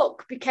the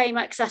book became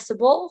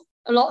accessible.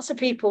 Lots of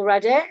people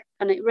read it,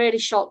 and it really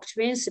shocked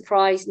me and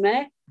surprised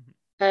me.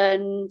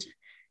 And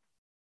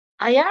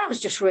I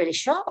was just really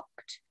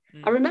shocked.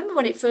 I remember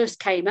when it first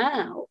came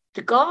out,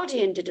 The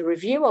Guardian did a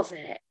review of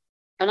it.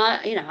 And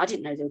I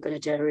didn't know they were going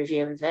to do a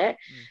review of it.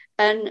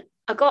 And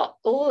I got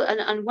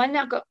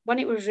when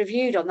it was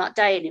reviewed on that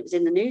day and it was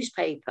in the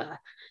newspaper,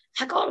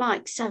 I got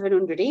like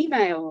 700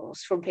 emails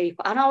from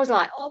people. And I was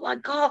like, oh my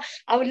God,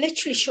 I would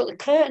literally shut the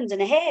curtains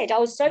and hid. I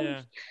was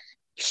so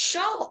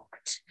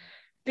shocked,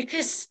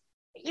 because,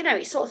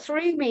 it sort of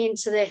threw me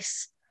into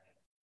this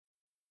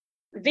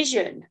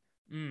vision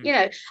You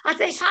know,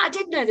 I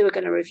did know they were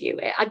going to review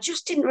it. I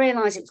just didn't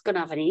realise it was going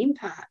to have any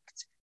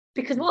impact.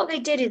 Because what they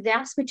did is they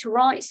asked me to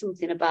write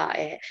something about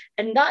it,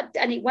 and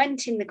it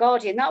went in the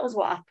Guardian. That was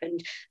what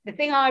happened. The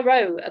thing I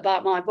wrote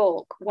about my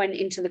book went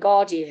into the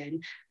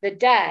Guardian the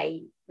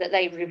day that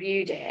they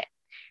reviewed it,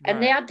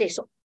 and they had this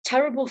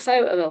terrible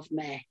photo of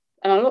me,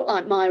 and I looked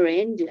like Myra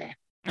Hindley,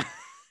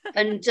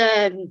 and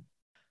they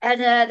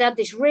had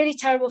this really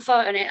terrible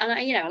photo in it, and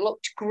I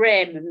looked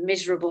grim and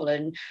miserable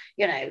and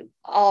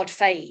hard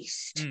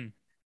faced.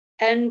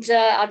 And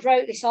I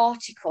wrote this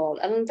article,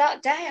 and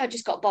that day I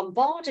just got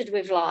bombarded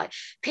with like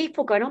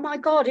people going, "Oh my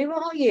God, who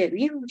are you?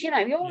 You're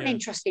an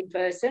interesting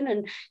person,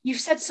 and you've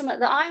said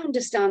something that I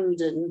understand."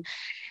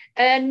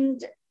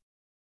 And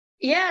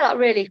that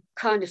really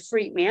kind of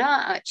freaked me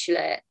out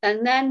actually.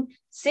 And then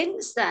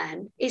since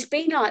then, it's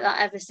been like that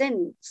ever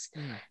since.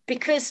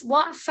 Because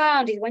what I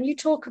found is when you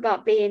talk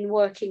about being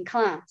working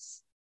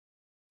class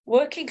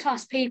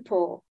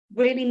people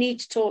really need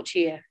to talk to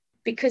you,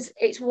 because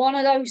it's one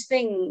of those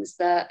things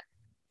that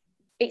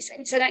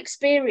it's an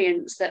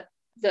experience that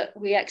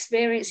we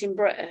experience in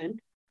Britain,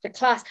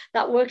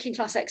 that working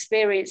class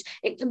experience.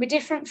 It can be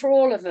different for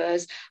all of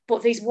us,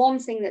 but there's one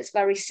thing that's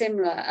very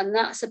similar, and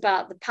that's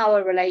about the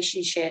power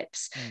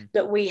relationships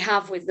that we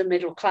have with the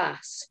middle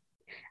class.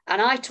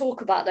 And I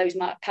talk about those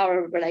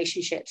power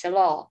relationships a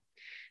lot,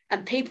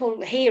 and people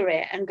hear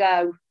it and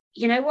go,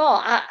 "You know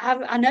what?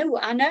 I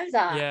know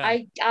that. Yeah.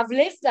 I've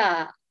lived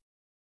that."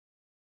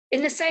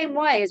 In the same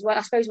way as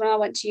I suppose when I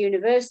went to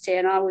university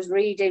and I was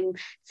reading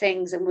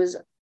things and was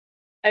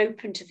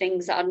open to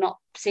things that I'd not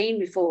seen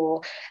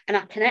before, and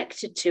I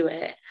connected to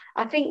it.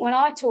 I think when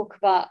I talk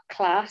about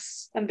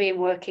class and being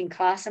working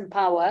class and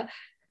power,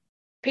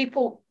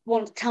 people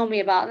want to tell me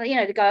about,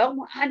 they go,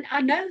 "Oh,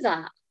 I know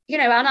that."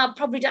 And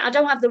I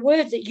don't have the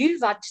words that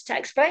you've had to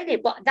explain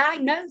it, but I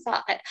know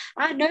that.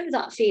 I know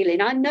that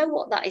feeling. I know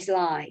what that is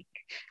like.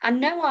 I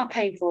know how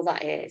painful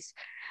that is.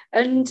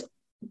 And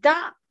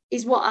that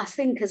is what I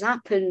think has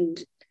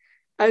happened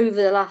over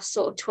the last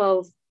sort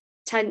of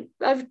 10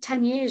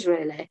 years,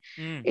 really,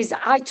 is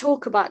that I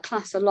talk about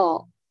class a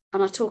lot,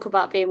 and I talk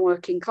about being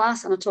working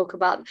class, and I talk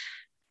about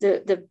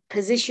the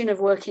position of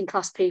working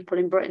class people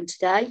in Britain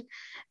today,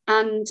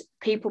 and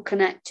people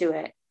connect to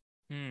it.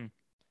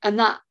 And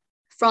that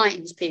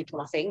frightens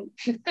people, I think.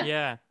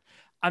 Yeah.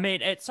 I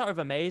mean, it's sort of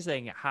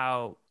amazing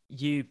how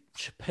you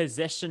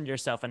position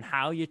yourself and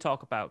how you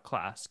talk about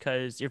class,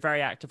 because you're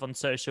very active on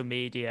social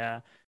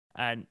media,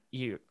 and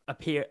you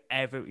appear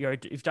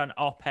you've done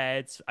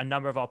op-eds, a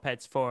number of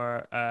op-eds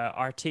for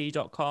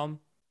RT.com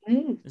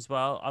as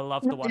well. I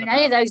love the one about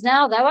any of those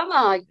now, though, am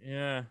I?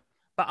 Yeah,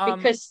 but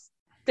because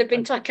they've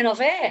been taken off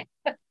air.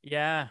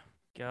 Yeah,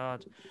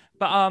 God,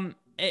 but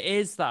it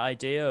is that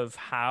idea of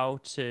how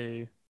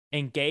to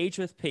engage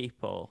with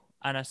people,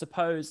 and I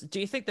suppose, do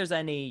you think there's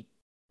any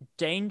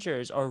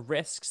dangers or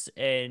risks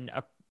in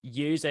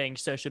using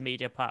social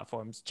media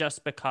platforms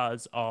just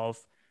because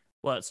of,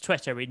 well, it's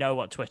Twitter. We know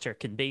what Twitter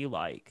can be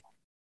like.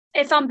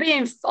 If I'm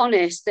being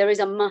honest, there is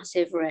a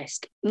massive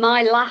risk.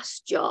 My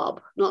last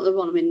job, not the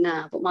one I'm in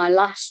now, but my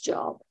last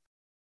job,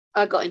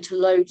 I got into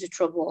loads of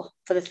trouble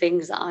for the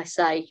things that I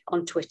say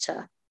on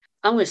Twitter.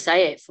 I'm going to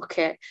say it, fuck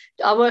it.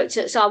 I worked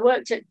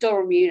at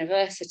Durham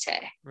University,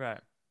 right,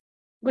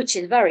 which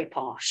is very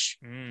posh.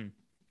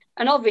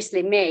 And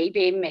obviously me,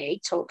 being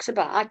me,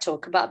 I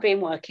talk about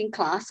being working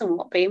class and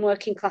what being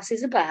working class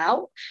is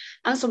about.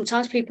 And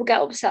sometimes people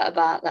get upset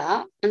about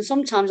that. And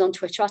sometimes on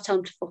Twitter, I tell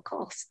them to fuck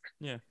off.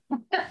 Yeah.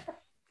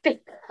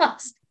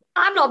 Because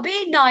I'm not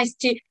being nice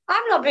to you.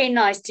 I'm not being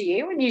nice to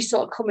you when you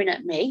sort of coming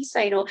at me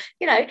saying,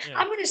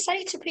 I'm going to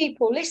say to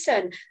people,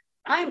 listen,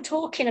 I'm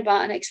talking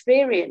about an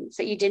experience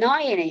that you're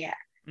denying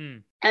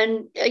here.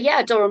 And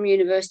Durham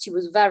University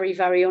was very,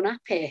 very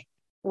unhappy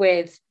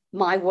with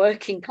my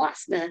working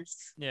classness.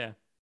 Yeah.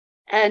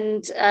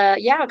 And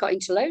I got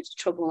into loads of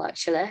trouble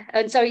actually.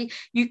 And so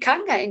you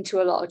can get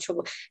into a lot of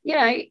trouble,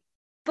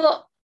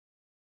 but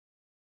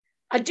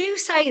I do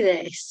say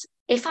this,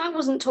 if I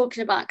wasn't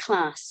talking about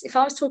class, if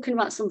I was talking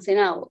about something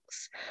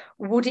else,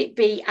 would it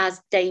be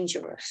as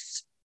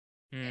dangerous?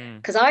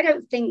 Because I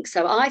don't think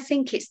so. I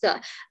think it's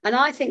that, and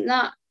I think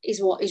that is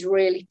what is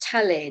really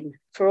telling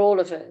for all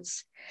of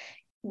us.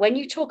 When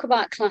you talk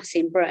about class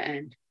in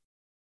Britain,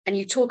 and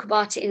you talk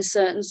about it in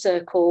certain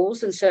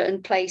circles and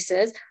certain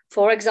places,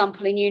 for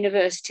example, in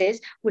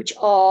universities, which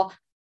are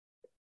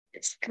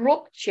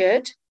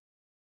structured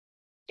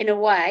in a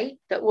way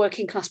that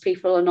working class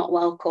people are not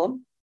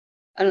welcome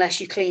unless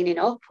you're cleaning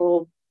up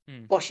or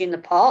washing the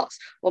pots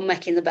or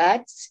making the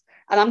beds.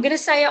 And I'm going to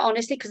say it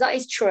honestly, because that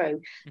is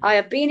true. I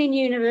have been in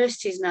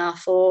universities now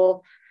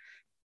for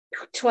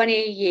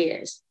 21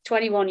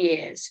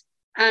 years.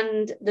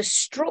 And the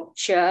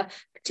structure,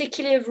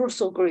 particularly of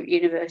Russell Group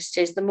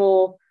universities, the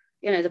more,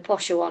 the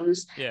posher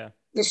ones,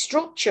 the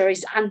structure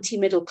is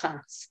anti-middle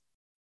class.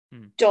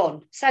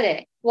 Done. Said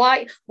it.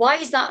 Why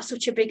is that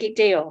such a big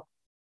deal?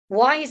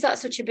 Why is that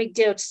such a big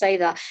deal to say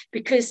that?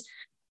 Because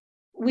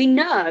we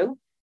know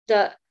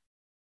that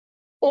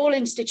all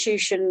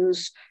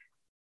institutions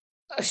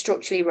are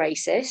structurally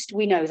racist.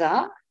 We know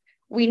that.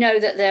 We know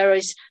that there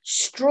is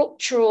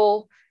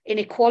structural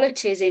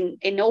inequalities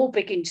in all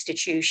big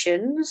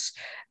institutions,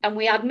 and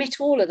we admit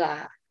all of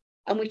that.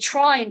 And we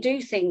try and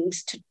do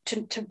things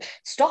to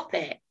stop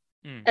it.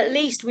 At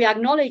least we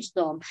acknowledge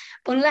them,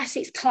 unless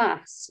it's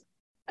class.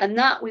 And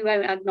that we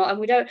won't acknowledge. And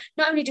we don't,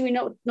 not only do we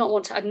not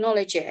want to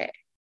acknowledge it,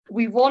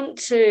 we want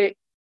to,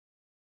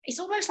 it's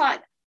almost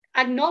like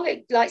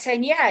acknowledge, like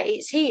saying, yeah,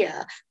 it's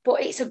here,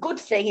 but it's a good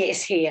thing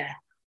it's here.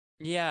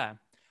 Yeah.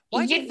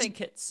 Why do you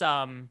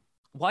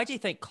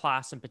think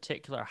class in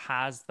particular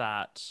has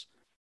that?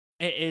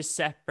 It is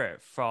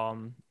separate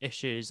from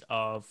issues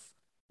of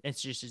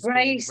institutions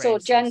race being or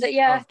gender.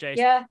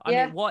 I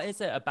mean, what is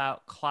it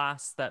about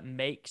class that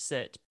makes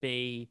it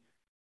be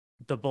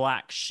the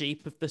black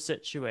sheep of the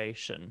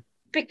situation?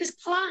 Because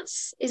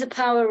class is a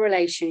power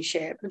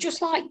relationship,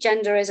 just like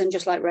gender is and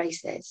just like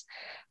race is.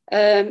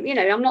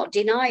 I'm not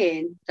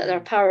denying that there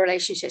are power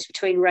relationships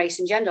between race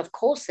and gender. Of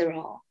course there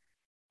are.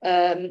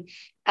 And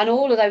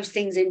all of those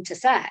things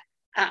intersect,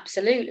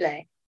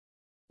 absolutely.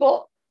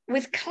 But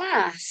with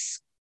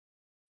class,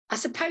 I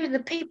suppose the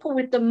people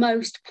with the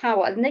most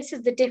power, and this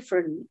is the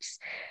difference,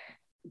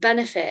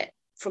 benefit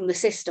from the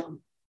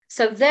system.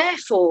 So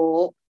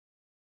therefore,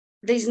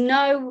 there's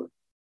no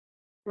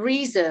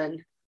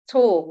reason at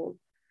all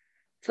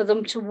for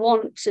them to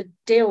want to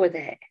deal with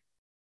it.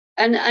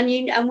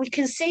 And we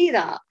can see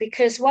that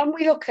because when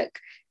we look at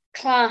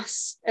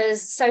class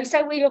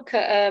we look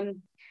at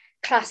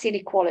class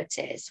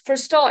inequalities. For a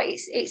start,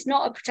 it's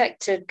not a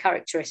protected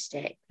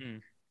characteristic.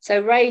 So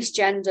race,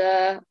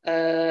 gender,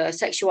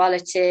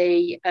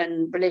 sexuality,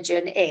 and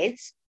religion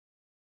is.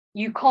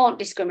 You can't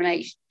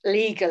discriminate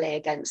legally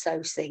against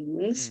those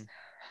things.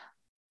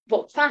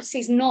 But class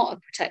is not a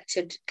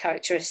protected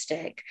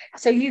characteristic.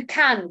 So you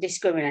can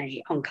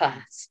discriminate on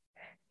class.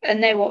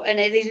 And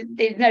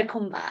there's no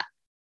comeback.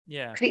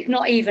 Yeah. It's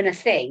not even a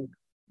thing,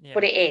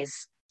 but it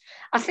is.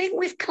 I think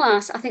with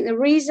class, the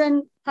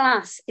reason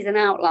class is an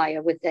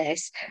outlier with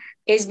this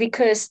is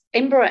because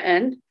in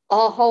Britain,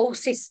 our whole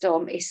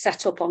system is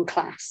set up on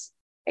class.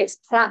 It's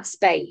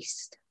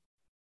class-based.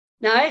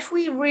 Now, if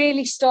we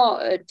really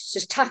started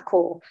to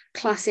tackle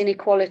class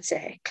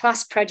inequality,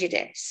 class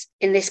prejudice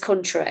in this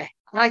country,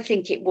 I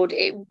think it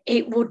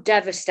would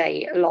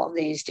devastate a lot of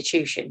the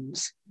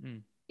institutions.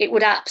 It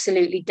would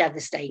absolutely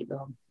devastate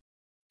them.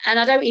 And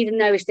I don't even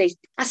know if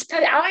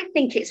I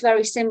think it's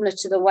very similar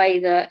to the way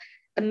that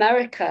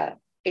America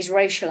is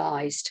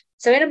racialized.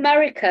 So in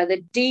America,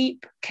 the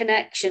deep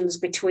connections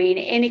between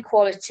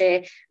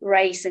inequality,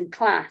 race, and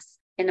class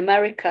in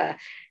America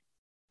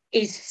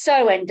is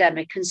so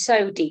endemic and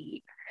so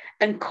deep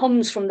and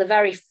comes from the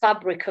very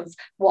fabric of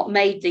what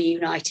made the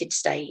United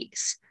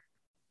States.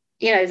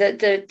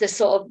 The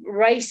sort of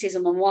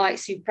racism and white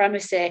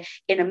supremacy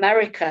in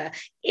America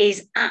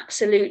is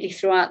absolutely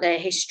throughout their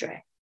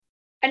history.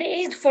 And it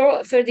is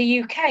for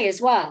the UK as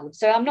well.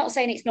 So I'm not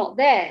saying it's not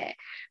there,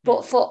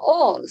 but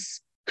for us,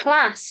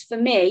 class for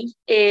me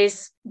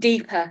is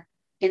deeper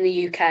in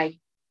the UK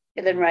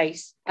than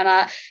race. And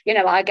I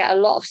get a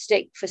lot of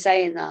stick for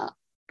saying that,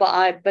 but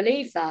I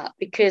believe that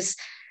because,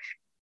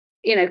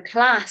 the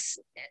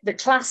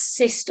class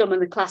system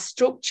and the class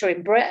structure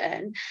in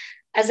Britain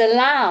has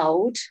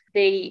allowed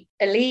the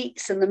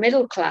elites and the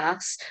middle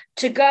class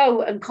to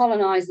go and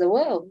colonize the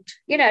world.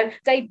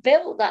 They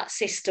built that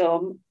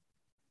system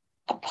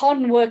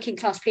upon working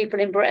class people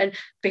in Britain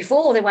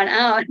before they went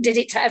out and did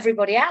it to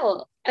everybody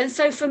else. And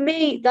so for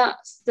me,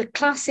 that's the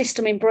class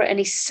system in Britain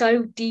is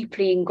so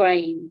deeply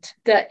ingrained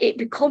that it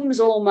becomes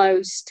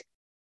almost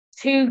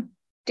too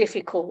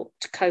difficult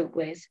to cope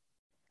with.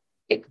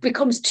 It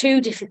becomes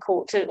too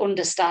difficult to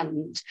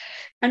understand.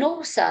 And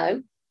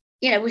also,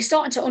 we're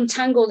starting to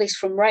untangle this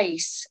from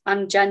race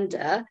and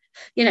gender,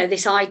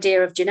 this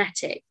idea of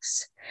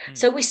genetics.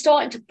 So we're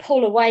starting to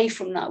pull away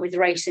from that with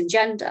race and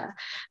gender,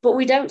 but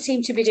we don't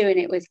seem to be doing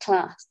it with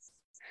class.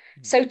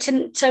 So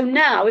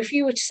now, if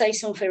you were to say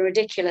something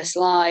ridiculous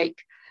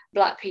like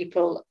Black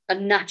people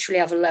naturally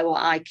have a lower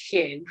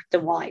IQ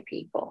than white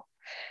people,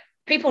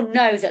 people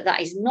know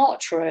that is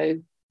not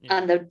true,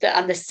 and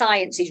the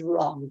science is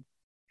wrong.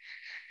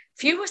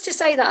 If you was to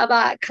say that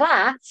about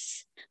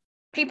class,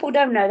 people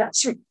don't know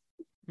that's true.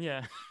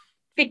 Yeah.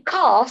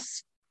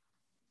 Because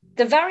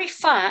the very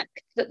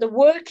fact that the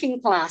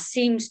working class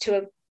seems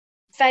to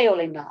fail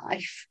in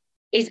life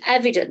is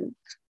evident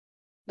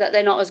that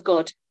they're not as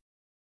good.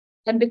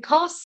 And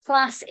because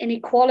class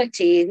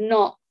inequality is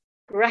not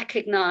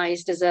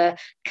recognised as a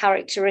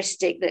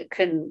characteristic that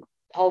can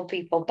hold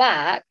people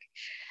back,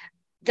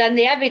 then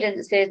the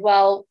evidence is,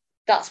 well,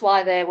 that's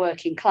why they're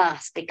working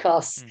class,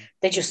 because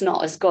they're just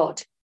not as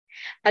good.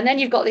 And then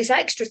you've got this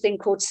extra thing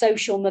called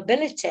social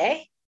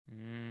mobility,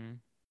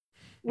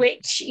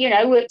 which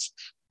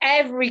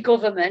every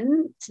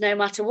government, no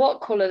matter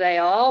what colour they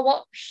are,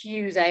 what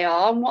hue they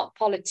are, and what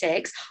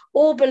politics,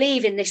 all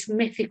believe in this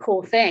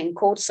mythical thing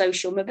called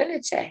social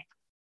mobility.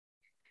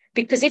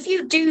 Because if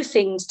you do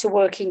things to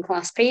working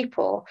class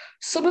people,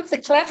 some of the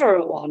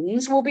cleverer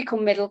ones will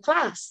become middle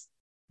class.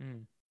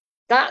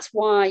 That's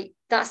why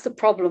That's the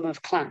problem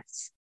of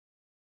class.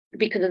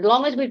 Because as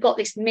long as we've got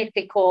this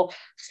mythical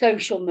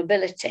social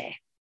mobility,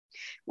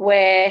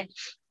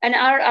 and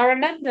I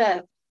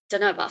remember,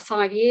 don't know, about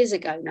 5 years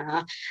ago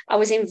now, I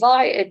was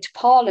invited to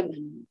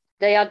Parliament.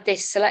 They had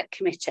this select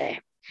committee,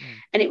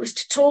 and it was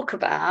to talk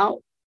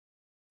about,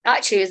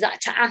 actually, is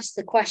that to ask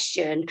the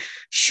question,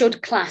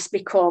 should class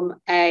become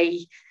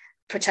a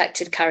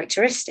protected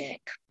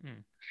characteristic?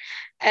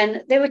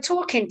 And they were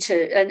talking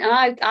to, and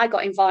I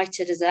got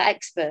invited as an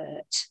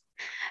expert.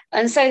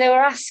 And so they were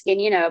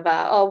asking,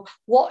 about,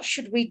 what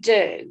should we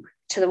do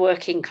to the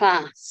working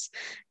class?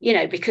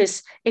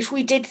 Because if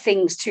we did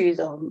things to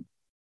them,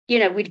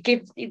 we'd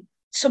give,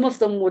 some of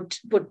them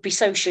would be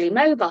socially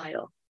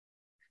mobile.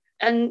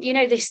 And,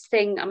 this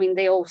thing, I mean,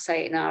 they all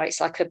say it now,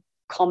 it's like a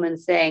common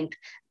thing.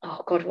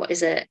 Oh, God, what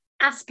is it?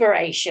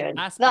 Aspiration.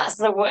 That's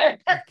the word.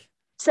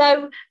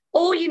 So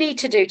all you need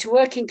to do to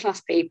working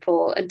class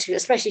people and to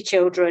especially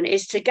children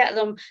is to get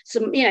them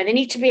some, they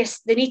need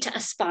to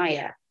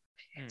aspire.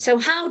 So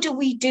how do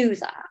we do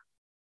that?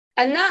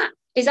 And that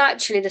is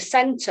actually the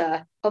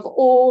centre of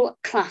all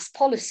class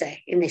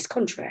policy in this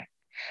country.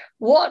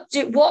 What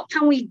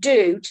can we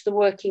do to the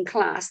working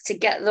class to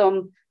get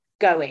them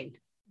going?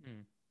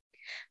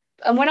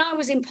 And when I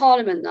was in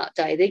Parliament that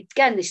day,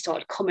 they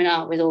started coming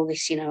out with all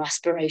this,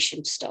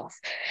 aspiration stuff.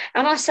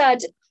 And I said,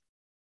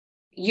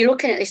 you're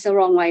looking at this the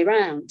wrong way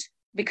round,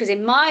 because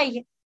in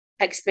my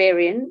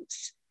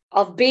experience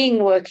of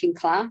being working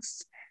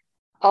class,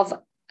 of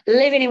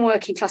living in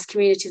working class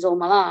communities all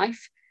my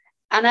life,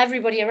 and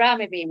everybody around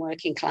me being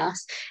working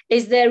class,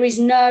 is there is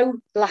no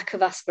lack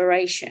of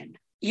aspiration.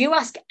 You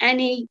ask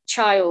any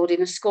child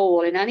in a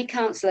school, in any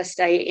council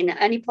estate, in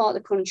any part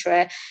of the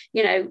country,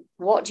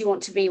 what do you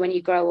want to be when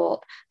you grow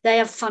up? They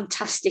have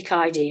fantastic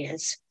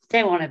ideas.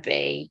 They want to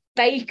be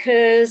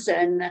bakers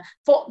and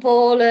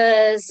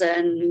footballers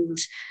and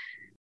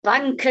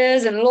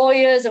bankers and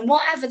lawyers and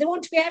whatever. They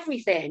want to be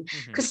everything,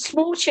 because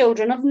small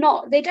children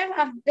they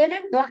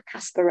don't lack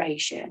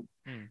aspiration.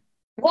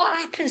 What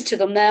happens to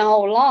them their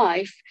whole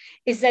life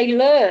is they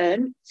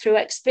learn through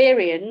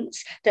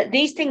experience that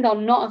these things are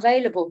not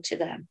available to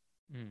them.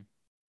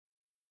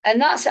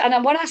 And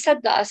when I said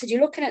that, I said,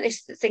 you're looking at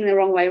this thing the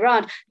wrong way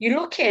around. You're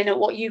looking at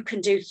what you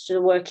can do to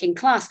the working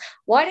class.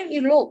 Why don't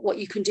you look what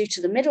you can do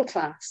to the middle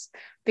class?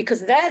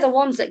 Because they're the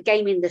ones that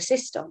game in the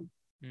system.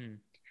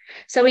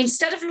 So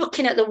instead of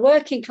looking at the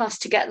working class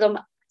to get them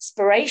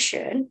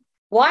aspiration,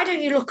 why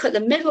don't you look at the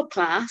middle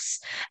class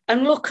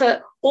and look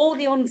at all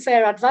the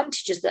unfair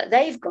advantages that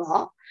they've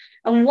got?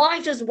 And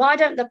why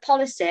don't the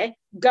policy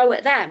go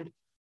at them?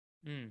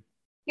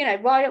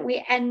 Why don't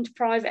we end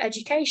private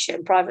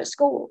education, private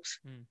schools?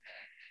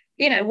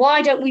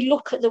 Why don't we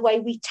look at the way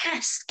we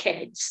test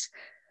kids?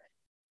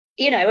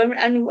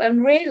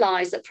 And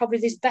realise that probably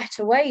there's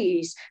better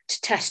ways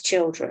to test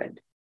children.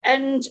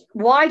 And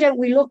why don't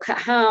we look at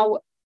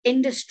how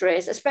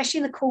industries, especially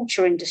in the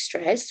culture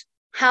industries,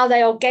 how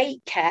they are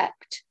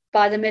gate-kept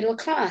by the middle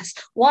class?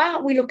 Why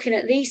aren't we looking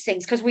at these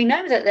things? Because we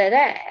know that they're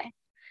there.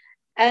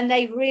 And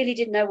they really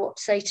didn't know what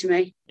to say to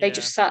me. They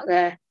just sat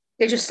there.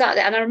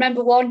 And I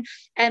remember one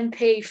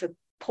MP for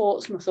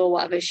Portsmouth or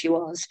whatever she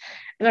was.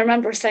 And I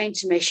remember her saying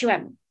to me, she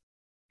went,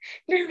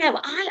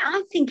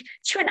 I think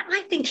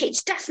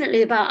it's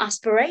definitely about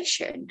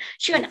aspiration.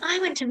 She went, I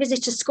went to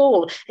visit a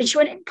school, and she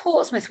went, in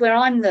Portsmouth, where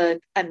I'm the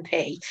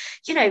MP,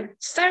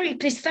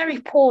 there's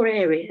very poor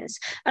areas.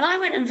 And I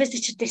went and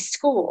visited this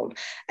school,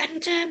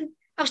 and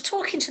I was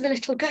talking to the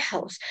little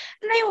girls,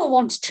 and they all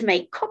wanted to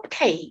make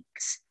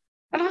cupcakes.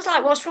 And I was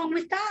like, what's wrong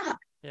with that?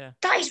 Yeah.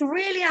 That is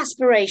really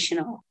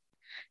aspirational.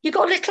 You've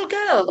got little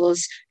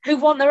girls who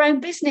want their own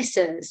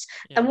businesses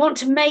and want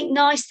to make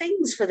nice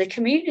things for the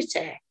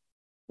community.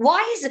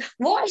 What is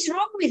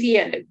wrong with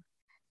you?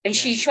 And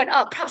she went,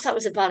 perhaps that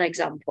was a bad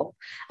example.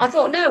 I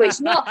thought, no, it's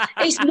not.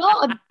 I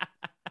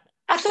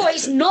thought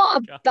it's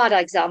not a bad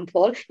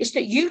example. It's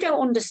that you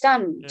don't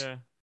understand. Yeah.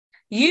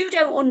 You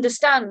don't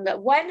understand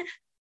that when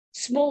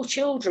small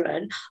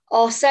children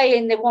are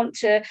saying they want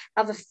to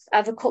have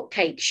a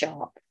cupcake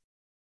shop,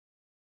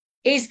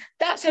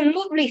 that's a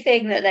lovely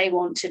thing that they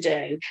want to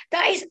do.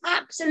 That is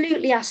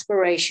absolutely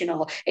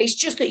aspirational. It's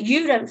just that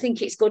you don't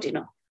think it's good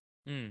enough.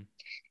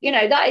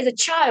 That is a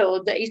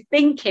child that is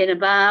thinking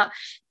about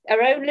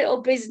her own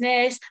little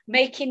business,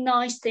 making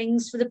nice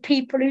things for the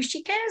people who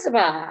she cares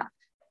about.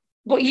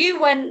 But you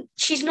went,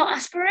 she's not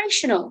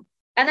aspirational.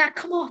 And I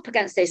come up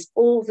against this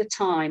all the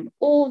time.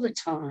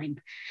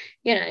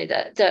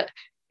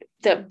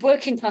 That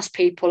working class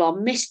people are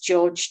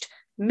misjudged,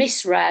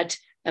 misread,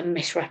 and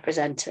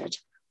misrepresented.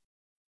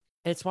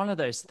 It's one of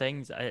those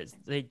things,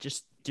 they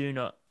just do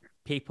not,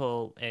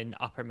 people in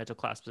upper middle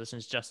class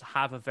positions just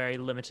have a very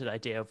limited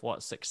idea of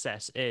what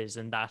success is,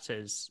 and that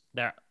is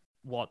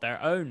what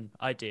their own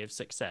idea of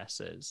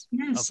success is,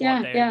 what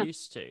they're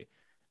used to.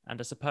 And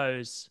I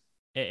suppose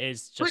it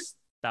is just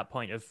that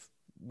point of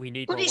we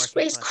need more working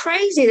class. It's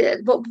crazy,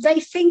 but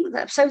they think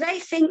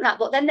that,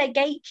 but then they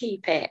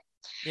gatekeep it.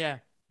 Yeah.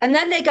 And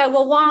then they go,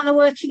 well, why aren't the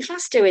working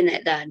class doing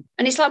it then?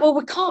 And it's like, well,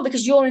 we can't,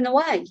 because you're in the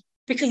way.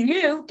 because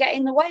you get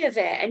in the way of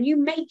it and you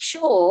make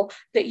sure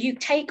that you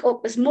take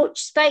up as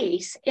much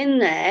space in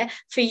there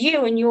for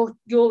you and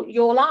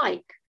your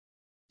like.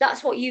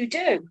 That's what you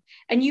do.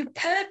 And you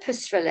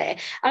purposefully,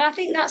 and I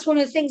think that's one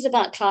of the things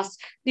about class.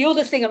 The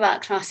other thing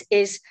about class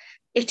is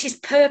it is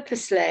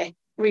purposely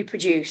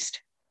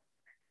reproduced,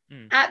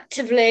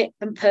 actively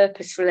and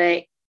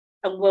purposefully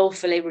and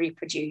willfully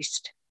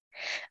reproduced.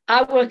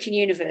 I work in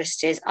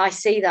universities. I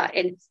see that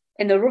in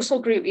the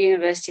Russell Group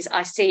universities.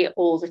 I see it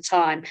all the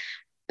time.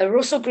 The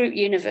Russell Group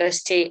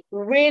University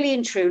really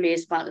and truly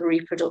is about the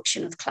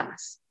reproduction of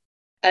class.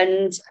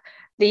 And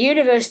the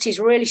universities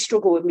really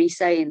struggle with me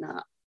saying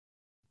that.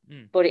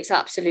 But it's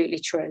absolutely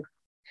true.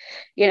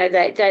 You know,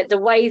 the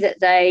way that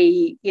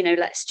they, you know,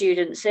 let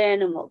students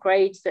in and what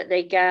grades that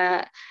they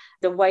get,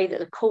 the way that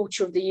the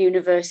culture of the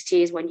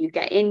university is when you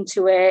get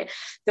into it,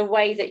 the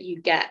way that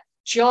you get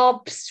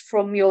jobs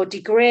from your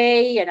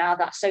degree and how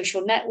that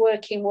social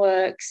networking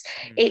works.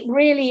 It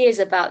really is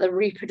about the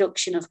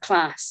reproduction of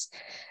class.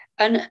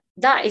 And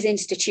that is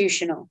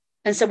institutional.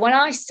 And so when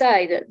I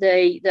say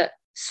that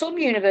some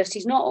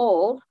universities, not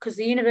all, because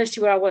the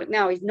university where I work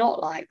now is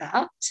not like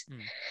that,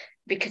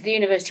 because the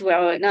university where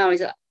I work now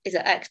is at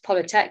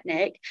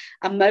ex-Polytechnic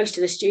and most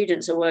of the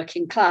students are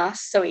working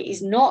class, so it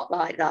is not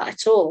like that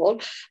at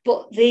all.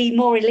 But the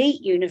more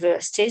elite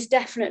universities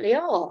definitely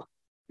are.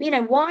 You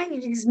know, why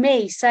is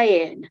me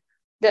saying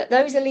that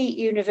those elite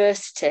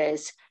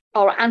universities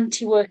are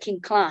anti-working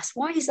class?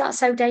 Why is that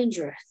so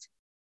dangerous?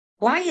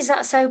 Why is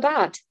that so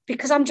bad?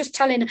 Because I'm just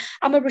telling,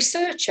 I'm a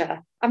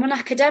researcher, I'm an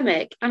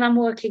academic, and I'm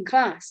working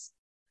class.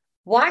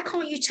 Why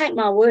can't you take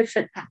my word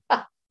for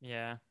that?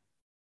 Yeah.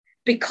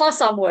 Because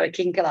I'm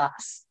working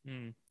class.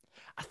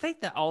 I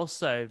think that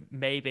also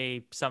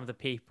maybe some of the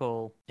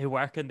people who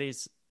work in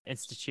these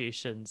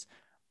institutions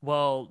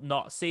will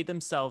not see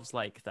themselves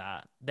like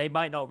that. They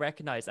might not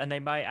recognize, and they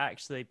might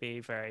actually be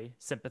very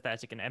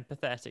sympathetic and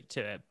empathetic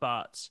to it,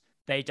 but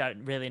they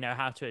don't really know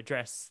how to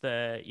address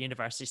the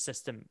university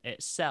system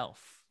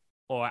itself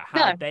or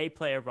how they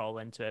play a role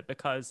into it,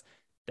 because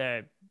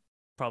they're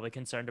probably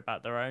concerned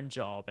about their own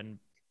job and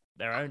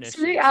their own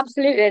issues.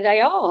 Absolutely,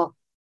 they are.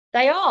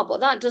 They are,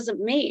 but that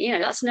doesn't mean, you know,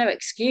 that's no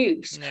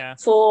excuse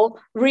for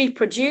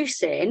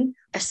reproducing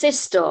a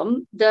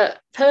system that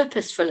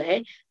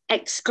purposefully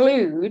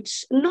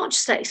excludes, not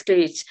just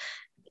excludes,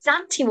 it's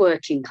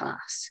anti-working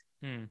class.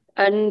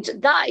 And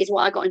that is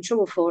what I got in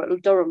trouble for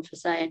at Durham for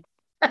saying.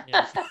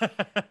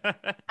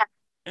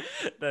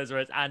 Those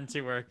words,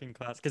 anti-working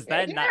class, because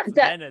then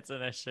it's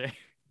an issue.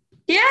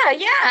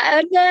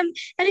 And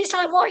it's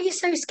like, what are you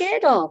so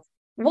scared of?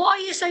 What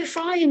are you so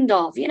frightened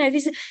of? You know,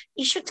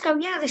 you should go,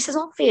 this is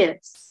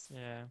obvious.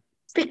 Yeah.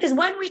 Because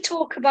when we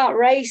talk about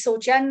race or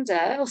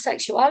gender or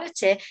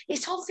sexuality,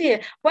 it's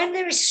obvious. When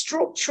there is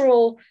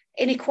structural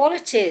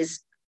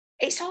inequalities,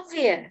 it's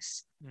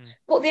obvious.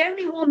 But the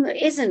only one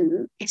that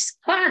isn't is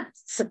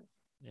class.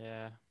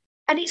 Yeah.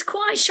 And it's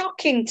quite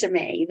shocking to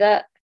me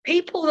that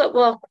people that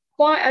were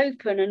quite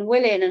open and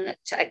willing and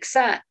to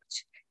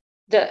accept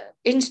that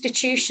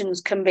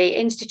institutions can be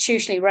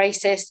institutionally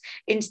racist,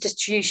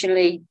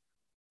 institutionally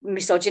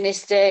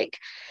misogynistic,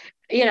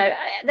 you know,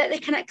 that they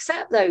can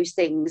accept those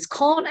things,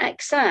 can't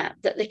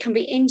accept that they can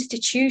be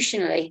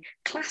institutionally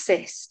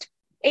classist.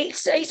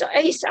 It's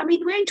I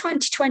mean, we're in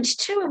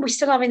 2022 and we're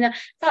still having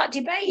that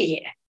debate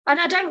here. And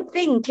I don't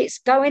think it's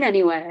going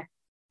anywhere.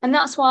 And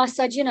that's why I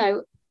said, you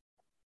know,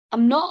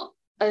 I'm not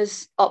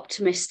as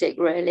optimistic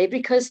really,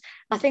 because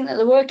I think that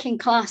the working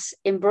class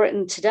in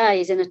Britain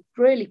today is in a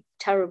really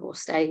terrible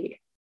state.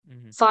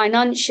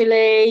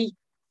 Financially,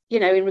 you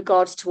know, in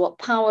regards to what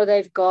power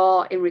they've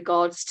got, in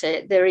regards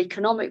to their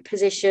economic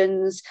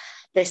positions,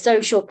 their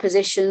social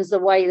positions, the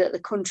way that the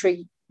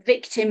country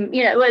victim,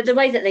 you know, the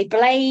way that they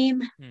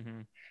blame.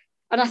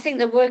 And I think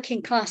the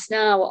working class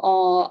now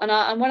are,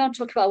 and when I'm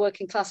talking about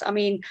working class, I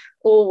mean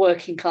all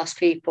working class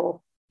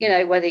people, you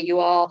know, whether you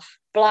are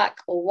Black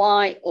or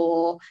white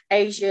or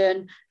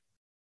Asian,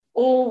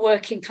 all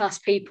working class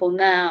people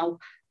now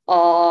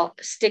are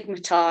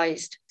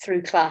stigmatized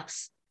through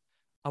class.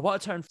 I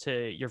want to turn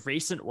to your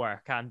recent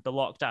work and the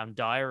Lockdown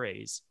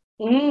Diaries.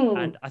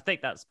 And I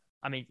think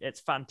it's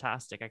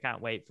fantastic. I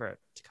can't wait for it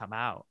to come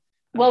out.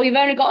 Well, we've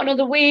only got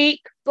another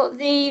week, but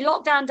the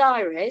Lockdown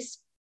Diaries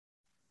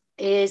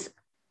is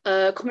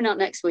coming out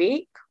next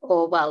week,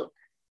 or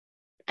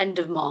end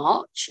of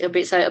March. It'll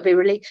be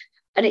released.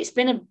 And it's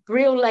been a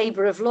real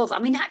labour of love. I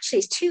mean, actually,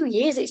 it's 2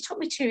 years. It's took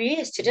me 2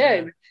 years to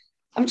do.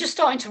 I'm just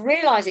starting to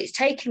realise it's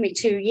taken me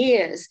 2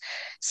 years.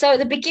 So at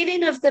the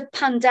beginning of the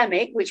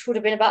pandemic, which would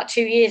have been about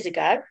 2 years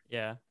ago,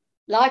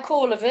 like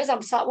all of us,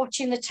 I'm sat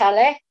watching the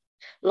telly,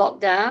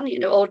 lockdown, you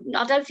know, or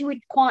I don't think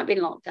we'd quite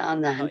been locked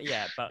down then.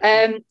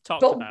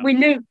 But we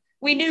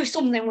knew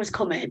something was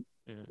coming.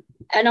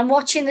 And I'm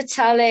watching the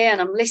telly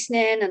and I'm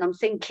listening and I'm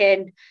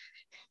thinking,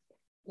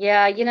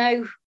 you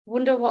know,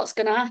 wonder what's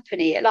going to happen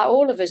here. Like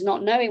all of us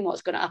not knowing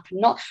what's going to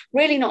happen, not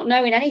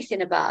knowing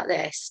anything about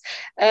this.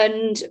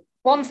 And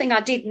one thing I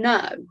did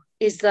know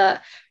is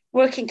that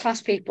working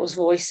class people's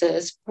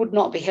voices would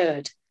not be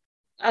heard.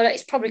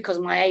 it's probably because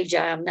of my age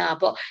I am now,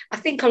 but I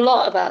think a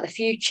lot about the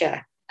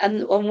future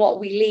and what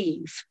we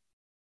leave.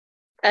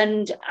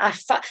 And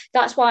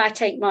that's why I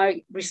take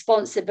my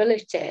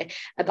responsibility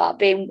about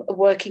being a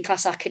working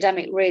class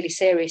academic really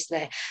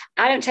seriously.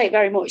 I don't take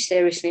very much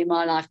seriously in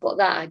my life, but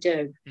that I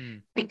do,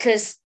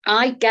 because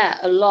I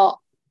get a lot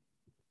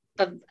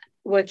of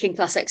working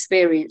class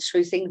experience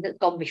through things that have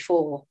gone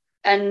before.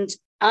 And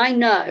I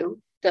know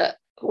that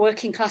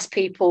working class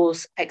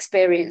people's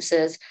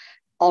experiences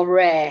are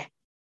rare,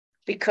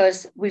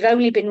 because we've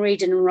only been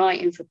reading and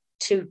writing for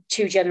two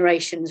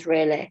generations,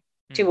 really,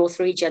 2 or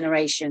 3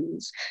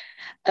 generations.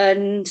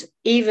 And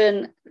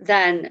even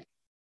then,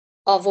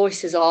 our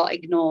voices are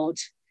ignored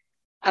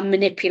and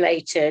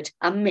manipulated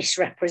and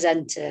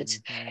misrepresented.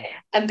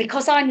 And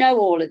because I know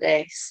all of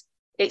this,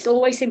 it's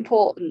always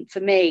important for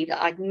me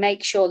that I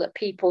make sure that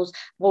people's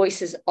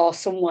voices are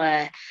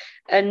somewhere.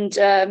 And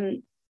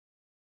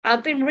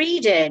I've been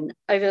reading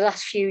over the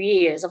last few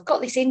years. I've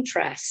got this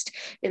interest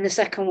in the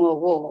Second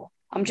World War.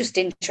 I'm just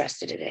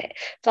interested in it.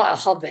 It's like a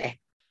hobby.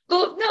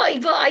 But no,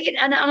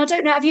 and I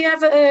don't know, have you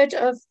ever heard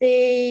of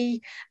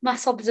the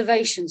mass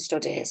observation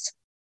studies?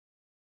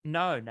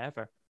 No,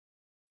 never.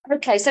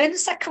 Okay, so in the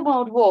Second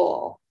World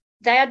War,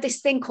 they had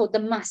this thing called the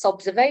mass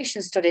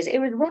observation studies. It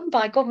was run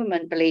by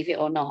government, believe it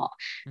or not.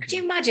 Could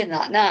you imagine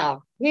that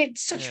now?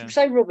 It's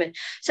so rubbish.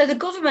 So the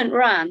government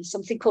ran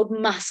something called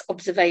mass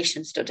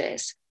observation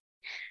studies.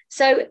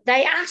 So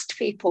they asked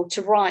people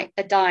to write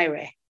a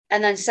diary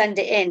and then send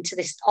it in to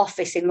this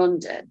office in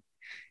London.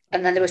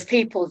 And then there was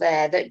people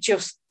there that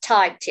just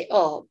typed it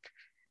up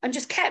and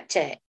just kept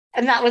it.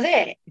 And that was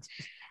it.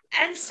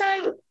 And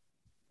so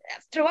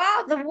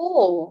throughout the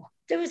war,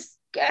 there was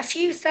a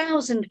few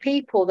thousand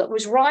people that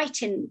was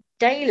writing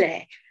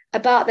daily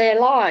about their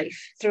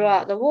life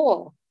throughout the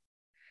war.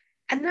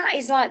 And that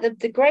is like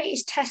the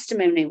greatest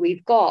testimony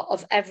we've got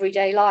of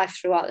everyday life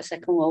throughout the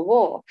Second World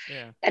War.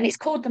 Yeah. And it's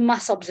called the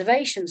mass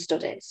observation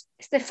studies.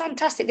 They're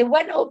fantastic. They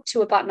went up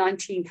to about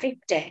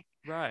 1950.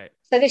 Right.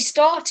 So they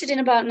started in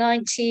about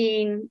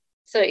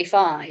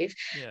 1935,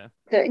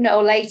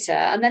 or later,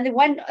 and then they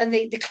went and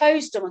they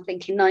closed them, I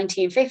think, in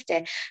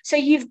 1950. So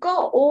you've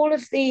got all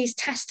of these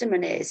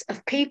testimonies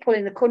of people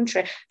in the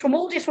country from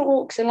all different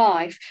walks of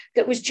life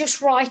that was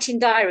just writing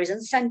diaries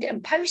and sending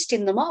and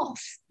posting them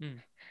off.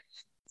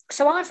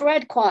 So I've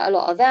read quite a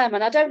lot of them,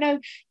 and I don't know,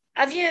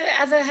 have you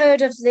ever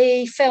heard of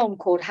the film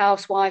called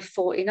Housewife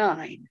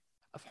 49?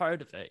 I've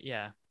heard of it,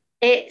 yeah.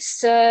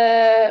 It's,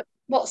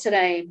 what's the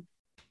name?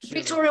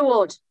 Victoria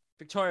Wood.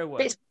 Victoria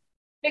Wood. It's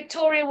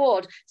Victoria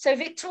Wood. So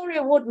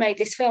Victoria Wood made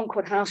this film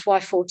called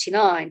Housewife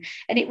 49,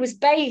 and it was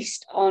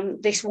based on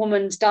this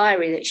woman's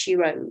diary that she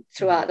wrote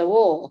throughout the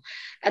war.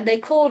 And they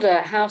called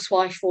her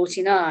Housewife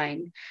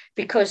 49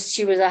 because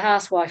she was a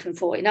housewife in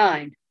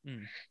 49.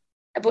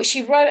 But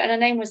she wrote, and her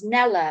name was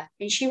Nella,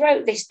 and she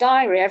wrote this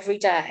diary every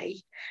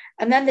day.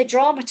 And then they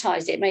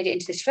dramatised it, made it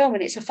into this film,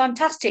 and it's a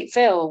fantastic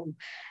film,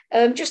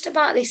 just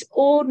about this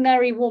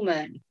ordinary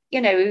woman,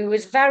 who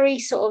was very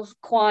sort of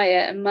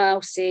quiet and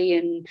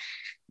mousy,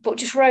 but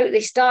just wrote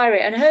this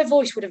diary, and her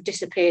voice would have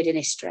disappeared in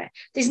history.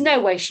 There's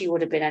no way she would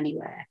have been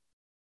anywhere.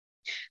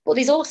 But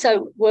there's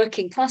also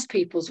working class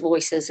people's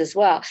voices as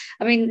well.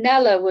 I mean,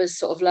 Nella was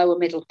sort of lower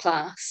middle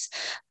class,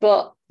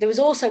 but there was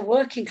also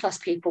working class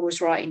people was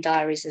writing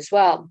diaries as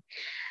well.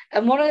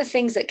 And one of the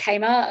things that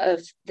came out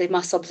of the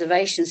mass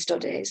observation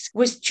studies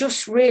was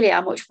just really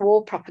how much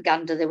war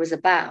propaganda there was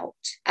about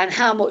and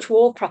how much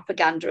war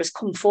propaganda has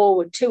come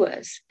forward to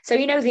us. So,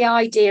 the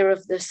idea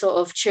of the sort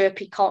of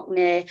chirpy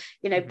Cockney,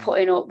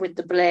 putting up with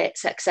the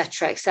Blitz,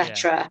 etc.,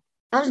 etc.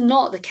 That was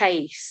not the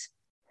case.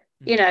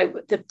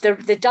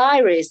 The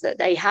diaries that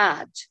they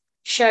had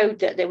showed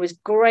that there was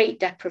great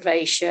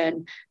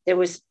deprivation, there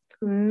was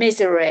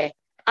misery,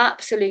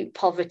 absolute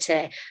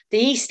poverty. The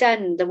East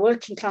End, the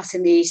working class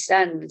in the East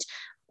End,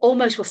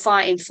 almost were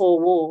fighting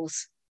 4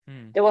 wars.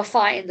 They were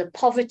fighting the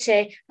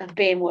poverty of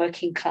being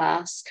working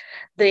class,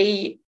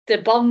 the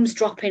bombs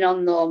dropping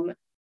on them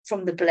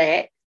from the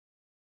Blitz,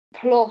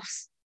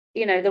 plus,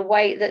 the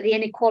way that the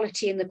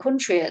inequality in the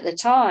country at the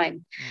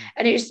time.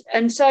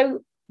 And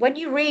so when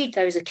you read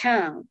those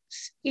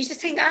accounts, you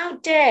just think, how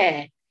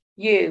dare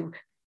you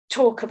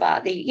talk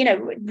about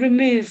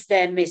remove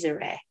their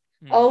misery.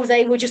 Oh,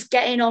 they were just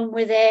getting on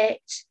with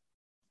it.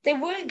 They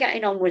weren't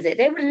getting on with it.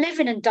 They were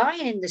living and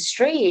dying in the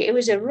street. It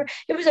was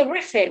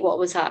horrific what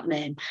was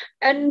happening.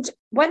 And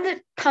when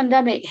the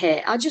pandemic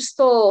hit, I just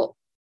thought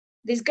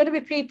there's going to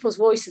be people's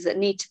voices that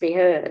need to be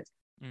heard.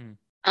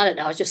 I don't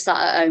know. I was just sat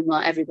at home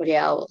like everybody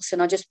else,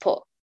 and I just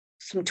put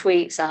some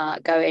tweets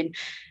out going,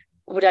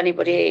 would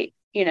anybody,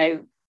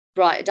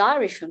 write a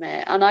diary for me?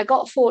 And I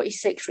got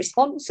 46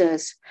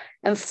 responses.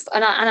 And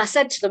I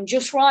said to them,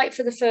 just write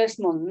for the first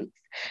month,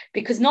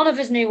 because none of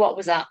us knew what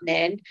was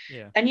happening.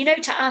 Yeah. And,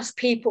 to ask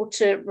people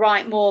to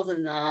write more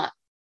than that,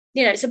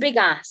 it's a big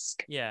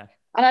ask. Yeah.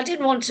 And I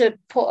didn't want to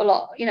put a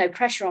lot,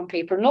 pressure on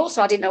people. And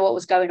also I didn't know what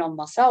was going on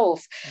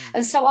myself.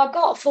 And so I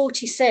got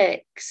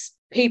 46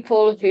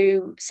 people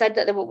who said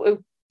that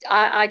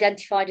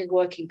identified as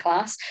working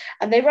class,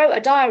 and they wrote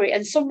a diary,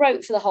 and some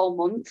wrote for the whole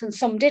month and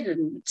some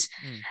didn't.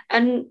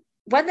 And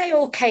when they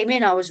all came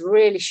in, I was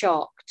really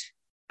shocked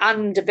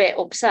and a bit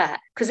upset,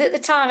 because at the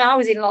time I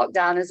was in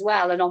lockdown as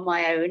well and on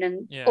my own,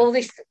 and all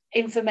this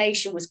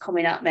information was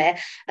coming at me.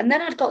 And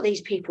then I'd got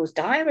these people's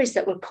diaries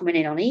that were coming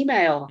in on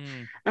email,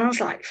 and I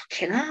was like,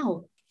 fucking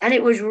hell. And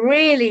it was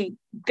really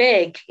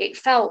big. It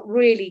felt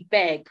really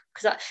big,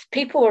 because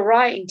people were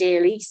writing,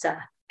 "Dear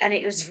Lisa," and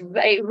it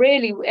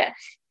really.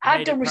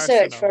 I've done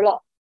research for a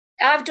lot.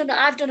 I've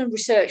done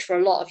research for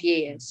a lot of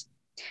years,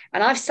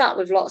 and I've sat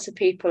with lots of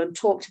people and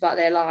talked about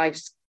their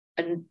lives,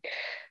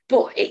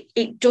 but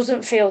it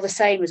doesn't feel the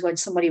same as when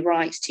somebody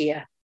writes to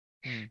you.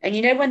 And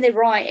you know, when they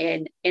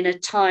write in a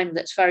time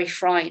that's very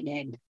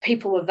frightening,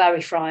 people were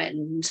very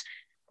frightened.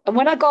 And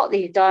when I got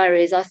these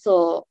diaries, I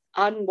thought,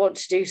 I want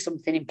to do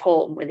something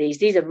important with these.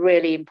 These are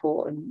really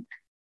important.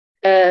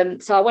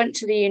 So I went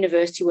to the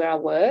university where I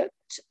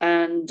worked,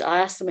 and I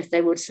asked them if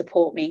they would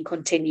support me in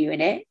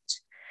continuing it.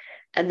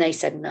 And they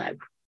said no,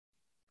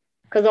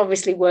 because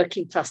obviously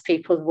working class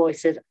people's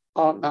voices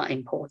aren't that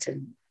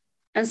important.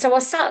 And so I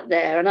sat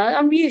there, and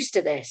I'm used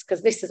to this,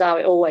 because this is how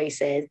it always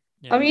is.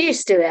 Yeah. I'm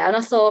used to it. And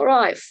I thought,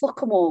 right, fuck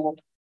them all.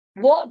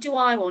 What do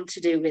I want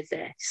to do with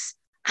this?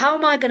 How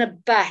am I going to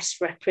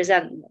best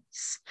represent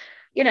this?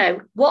 You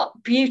know,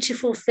 what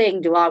beautiful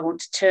thing do I want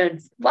to turn?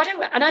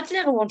 And I'd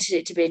never wanted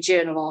it to be a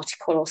journal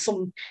article or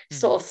some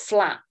sort of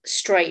flat,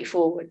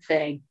 straightforward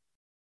thing.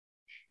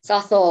 So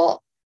I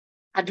thought,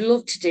 I'd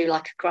love to do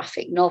like a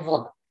graphic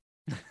novel.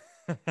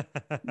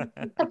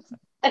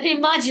 And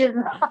imagine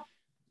that.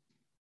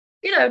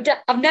 You know,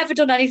 I've never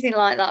done anything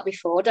like that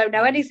before. Don't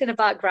know anything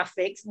about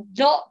graphics.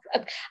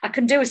 I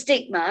can do a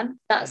stick man.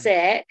 That's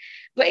it.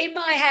 But in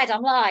my head,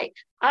 I'm like,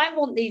 I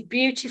want these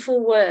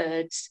beautiful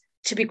words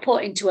to be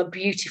put into a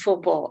beautiful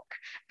book,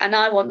 and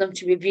I want them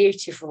to be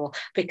beautiful,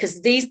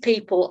 because these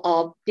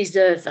people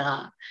deserve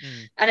that.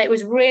 And it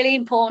was really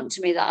important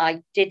to me that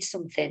I did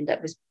something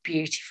that was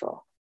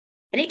beautiful.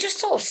 And it just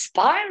sort of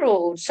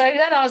spiraled. So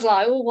then I was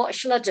like, oh, what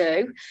shall I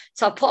do?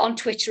 So I put on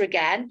Twitter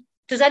again,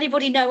 does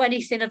anybody know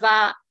anything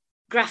about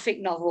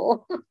graphic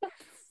novel? And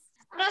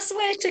I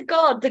swear to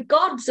God, the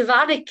gods of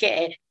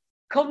anarchy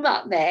come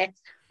at me.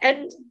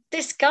 And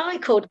this guy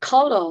called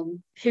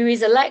Colum, who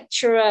is a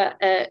lecturer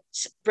at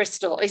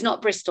Bristol, he's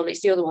not Bristol, it's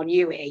the other one,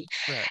 UE.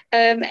 Right.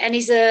 And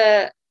he's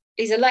a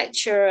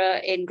lecturer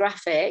in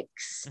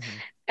graphics,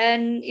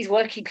 and he's a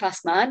working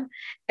class man.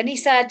 And he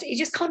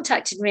just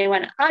contacted me and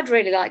went, I'd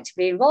really like to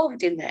be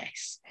involved in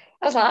this.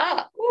 I was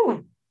like,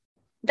 ooh.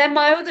 Then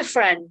my other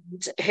friend,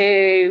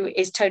 who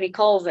is Tony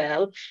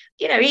Colville,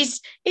 you know,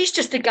 he's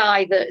just a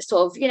guy that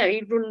sort of, you know,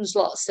 he does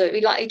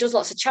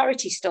lots of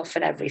charity stuff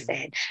and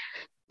everything.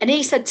 And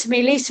he said to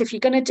me, Lisa, if you're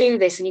going to do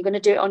this and you're going to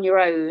do it on your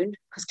own,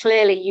 because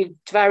clearly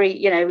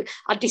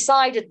I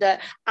decided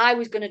that I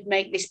was going to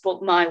make this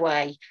book my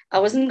way. I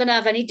wasn't going to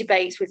have any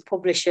debates with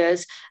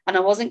publishers, and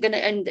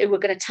and they were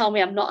going to tell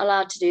me I'm not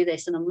allowed to do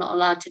this and I'm not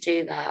allowed to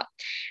do that.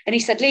 And he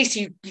said,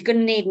 Lisa, you're going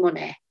to need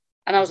money.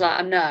 And I was like,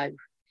 I know.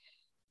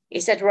 He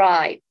said,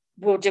 right,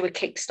 we'll do a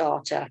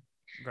Kickstarter.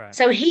 Right.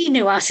 So he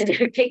knew how to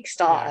do a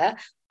Kickstarter. Yeah.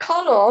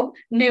 Colum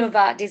knew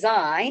about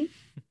design.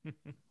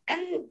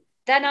 And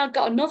then I've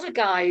got another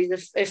guy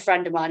who's a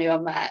friend of mine who I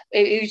met,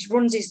 he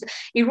runs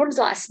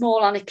like a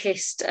small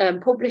anarchist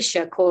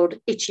publisher called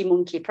Itchy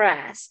Monkey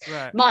Press,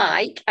 right.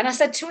 Mike. And I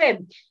said to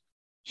him,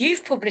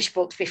 you've published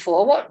books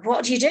before.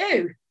 What do you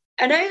do?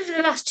 And over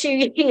the last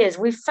 2 years,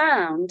 we've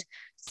found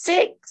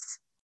 6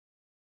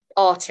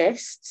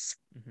 artists.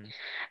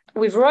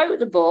 We've wrote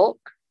the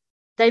book,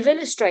 they've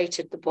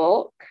illustrated the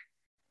book,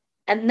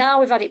 and now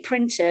we've had it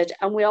printed,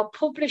 and we are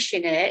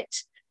publishing it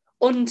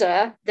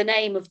under the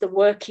name of the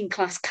Working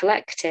Class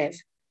Collective.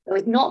 It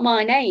was not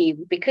my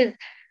name, because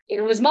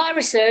it was my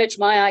research,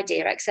 my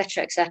idea,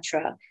 etc.,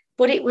 etc.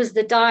 But it was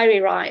the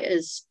diary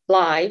writers'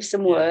 lives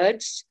and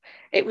words.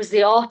 It was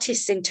the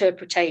artists'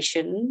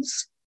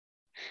 interpretations.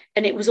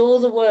 And it was all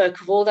the work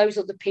of all those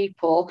other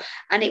people.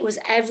 And it was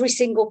every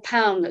single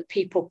pound that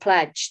people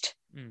pledged.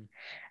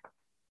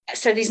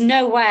 So there's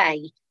no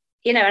way,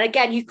 you know, and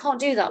again, you can't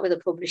do that with a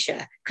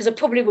publisher, because a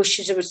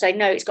publisher would say,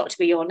 no, it's got to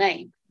be your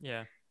name.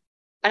 Yeah.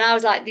 And I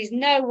was like, there's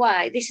no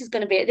way. This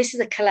is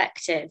a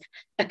collective.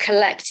 A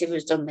collective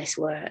has done this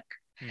work.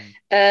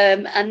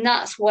 And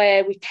that's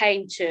where we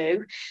came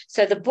to.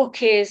 So the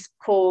book is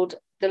called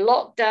The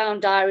Lockdown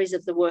Diaries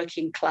of the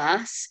Working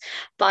Class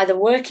by the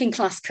Working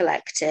Class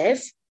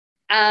Collective.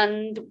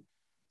 And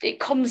it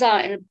comes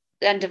out in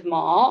the end of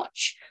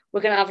March.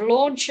 We're going to have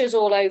launches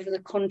all over the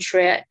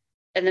country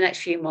in the next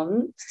few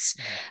months,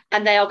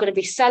 and they are going to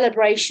be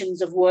celebrations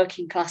of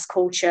working class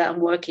culture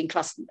and working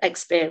class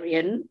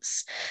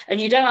experience. And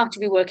you don't have to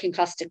be working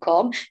class to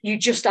come, you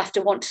just have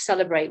to want to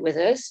celebrate with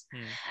us.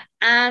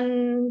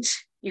 And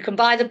you can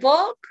buy the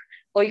book,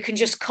 or you can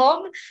just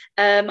come.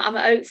 I'm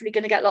hopefully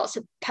going to get lots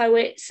of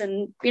poets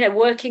and, you know,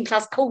 working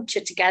class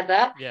culture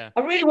together. I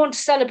really want to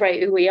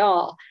celebrate who we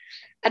are.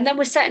 And then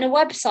we're setting a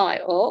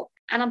website up,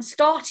 and I'm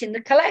starting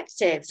the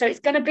collective. So it's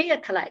going to be a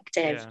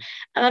collective. Yeah.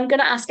 And I'm going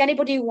to ask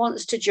anybody who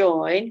wants to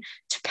join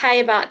to pay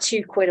about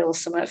 £2 or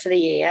something for the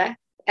year.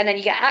 And then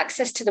you get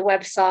access to the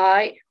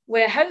website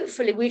where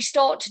hopefully we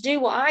start to do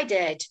what I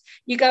did.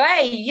 You go,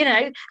 hey, you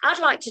know, I'd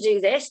like to do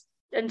this.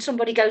 And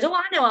somebody goes, oh,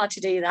 I know how to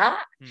do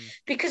that.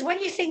 Because when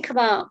you think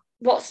about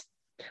what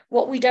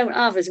we don't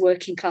have as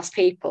working class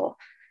people,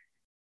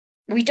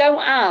 we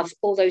don't have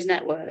all those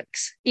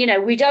networks. You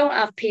know, we don't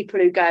have people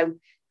who go,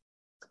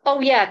 oh,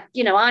 yeah,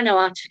 you know, I know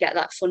how to get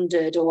that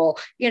funded. Or,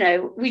 you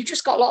know, we've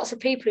just got lots of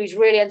people who's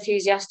really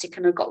enthusiastic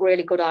and have got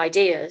really good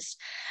ideas.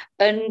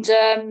 And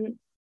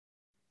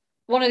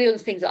one of the other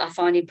things that I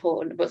find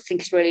important, but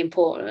think is really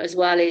important as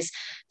well, is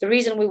the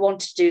reason we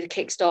wanted to do the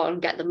Kickstarter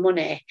and get the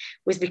money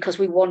was because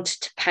we wanted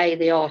to pay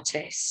the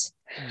artists.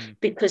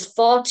 Because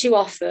far too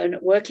often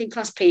working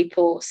class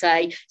people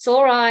say, it's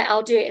all right,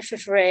 I'll do it for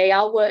free,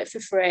 I'll work for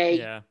free.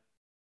 Yeah.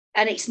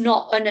 And it's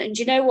not, and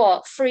you know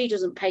what? Free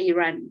doesn't pay your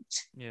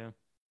rent. Yeah.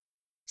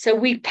 So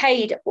we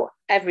paid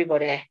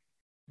everybody.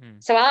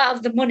 So out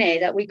of the money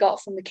that we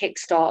got from the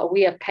Kickstarter,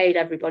 we have paid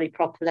everybody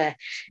properly.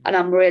 And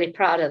I'm really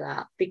proud of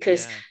that,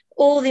 because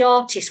all the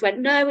artists went,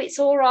 no, it's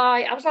all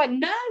right. I was like,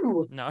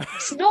 no,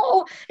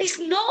 it's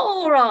not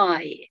all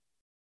right.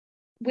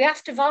 We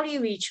have to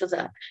value each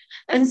other.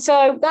 And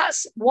so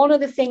that's one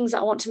of the things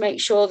I want to make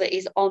sure that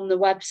is on the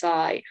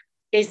website,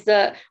 is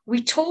that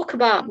we talk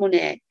about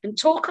money and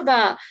talk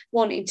about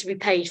wanting to be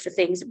paid for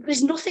things.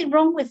 There's nothing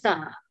wrong with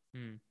that.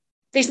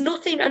 There's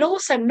nothing. And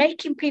also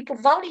making people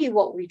value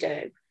what we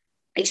do.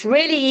 It's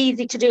really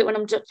easy to do it when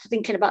I'm just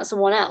thinking about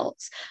someone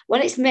else.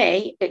 When it's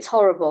me, it's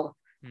horrible.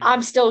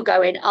 I'm still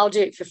going, I'll do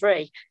it for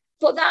free.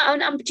 But that,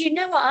 and do you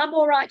know what? I'm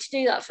all right to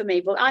do that for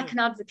me, but I can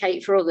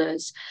advocate for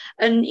others.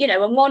 And, you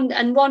know,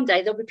 and one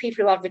day there'll be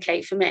people who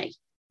advocate for me.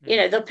 You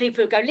know, there'll be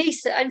people who go,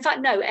 Lisa, in fact,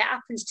 no, it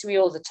happens to me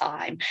all the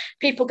time.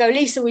 People go,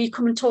 Lisa, will you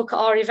come and talk at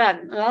our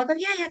event? And I'll go,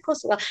 yeah, of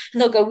course I will.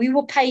 And they'll go, we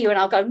will pay you. And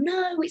I'll go,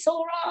 no, it's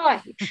all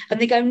right. And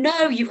they go,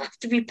 no, you have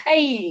to be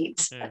paid.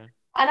 And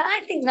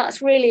I think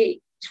that's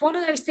really, it's one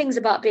of those things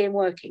about being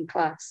working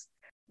class.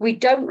 We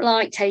don't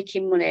like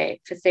taking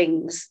money for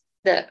things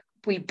that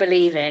we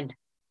believe in.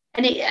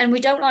 And we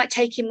don't like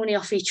taking money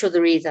off each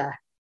other either.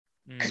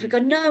 Because we go,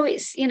 no,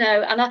 it's, you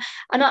know, and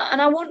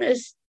I want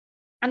us,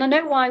 and I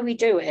know why we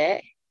do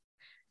it,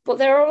 but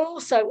there are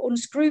also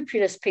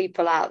unscrupulous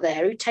people out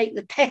there who take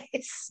the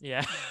piss.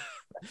 Yeah.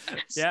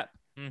 Yeah.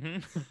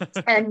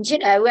 And, you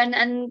know,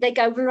 and they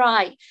go,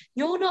 right,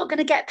 you're not going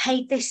to get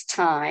paid this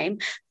time,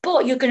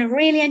 but you're going to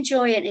really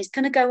enjoy it. And it's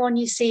going to go on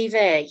your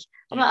CV.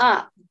 I'm like,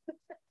 ah.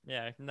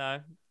 Yeah,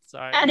 no,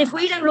 sorry. And if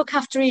we don't look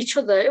after each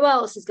other, who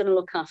else is going to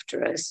look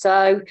after us?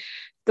 So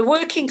the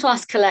Working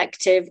Class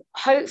Collective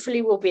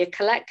hopefully will be a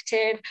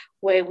collective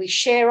where we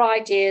share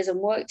ideas and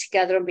work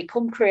together and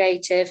become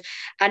creative.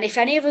 And if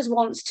any of us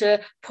wants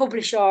to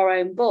publish our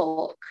own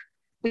book,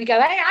 we go,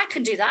 hey, I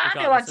can do that.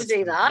 I know how to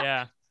do that.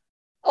 Yeah.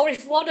 Or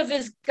if one of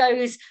us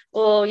goes,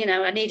 oh, you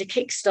know, I need a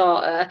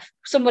Kickstarter,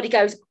 somebody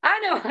goes, I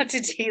know how to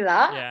do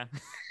that.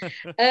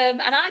 Yeah.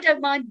 And I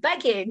don't mind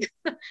begging,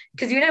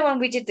 because, you know, when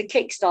we did the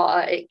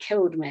Kickstarter, it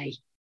killed me.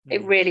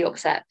 It really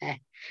upset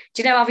me.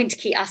 Do you know, having to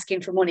keep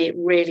asking for money, it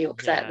really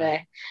upset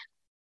me.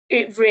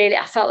 It really,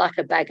 I felt like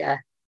a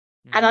beggar.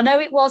 And I know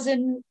it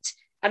wasn't,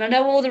 and I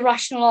know all the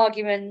rational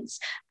arguments,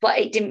 but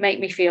it didn't make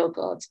me feel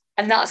good.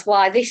 And that's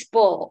why this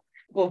book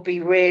will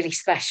be really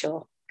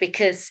special,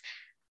 because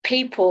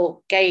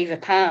people gave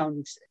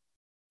 £1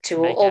 to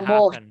or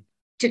more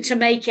to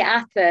make it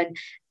happen.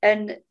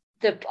 And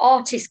the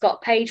artist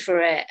got paid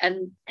for it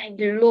and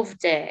they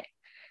loved it.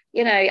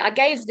 You know, I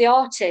gave the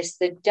artist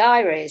the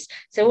diaries.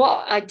 So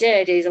what I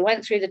did is I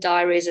went through the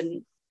diaries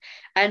and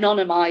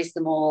anonymized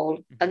them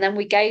all. And then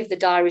we gave the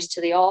diaries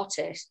to the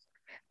artist.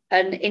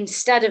 And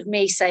instead of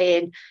me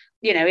saying,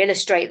 you know,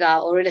 illustrate that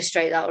or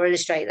illustrate that or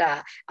illustrate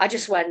that, I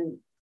just went,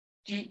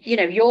 you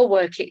know, you're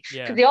working.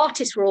 Because the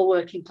artists were all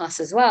working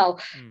class as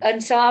well.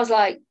 And so I was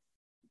like,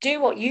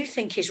 do what you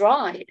think is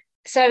right.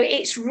 So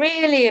it's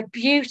really a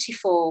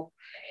beautiful,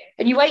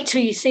 and you wait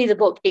till you see the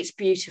book, it's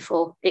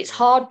beautiful. It's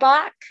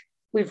hardback.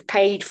 We've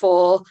paid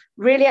for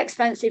really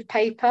expensive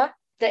paper.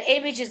 The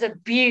images are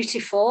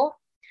beautiful.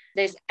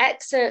 There's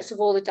excerpts of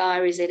all the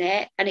diaries in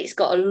it, and it's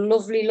got a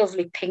lovely,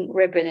 lovely pink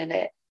ribbon in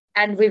it.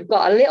 And we've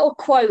got a little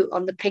quote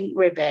on the pink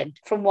ribbon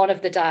from one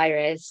of the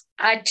diaries.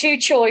 I had two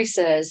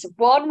choices.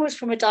 One was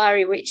from a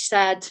diary which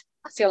said,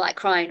 I feel like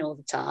crying all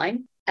the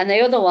time. And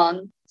the other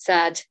one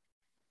said,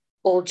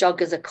 all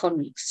joggers are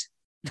cunts.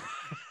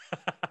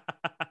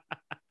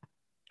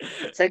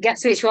 So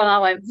guess which one I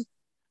went?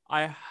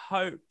 I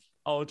hope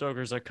all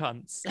joggers are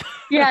cunts.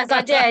 Yes,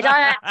 I did.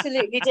 I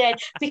absolutely did.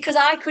 Because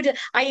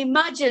I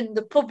imagined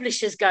the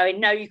publishers going,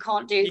 no, you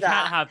can't do that. You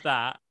can't have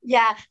that.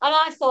 Yeah. And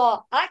I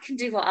thought, I can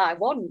do what I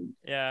want.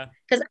 Yeah.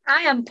 Because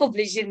I am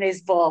publishing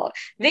this book.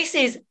 This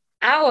is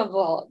our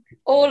book,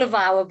 all of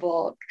our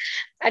book.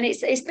 And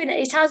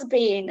it has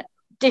been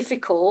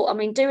difficult. I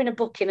mean, doing a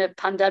book in a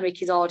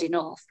pandemic is hard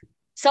enough.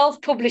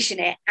 self-publishing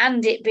it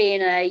and it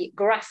being a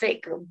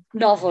graphic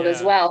novel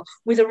as Yeah. well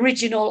with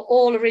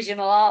all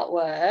original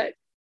artwork,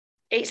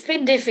 it's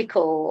been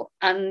difficult.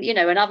 And, you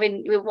know,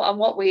 and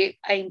what we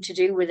aim to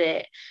do with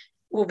it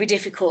will be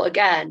difficult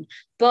again.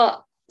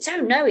 But I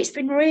don't know, it's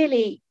been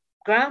really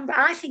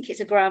I think it's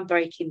a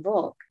groundbreaking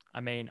book. I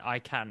mean, I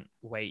can't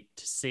wait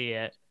to see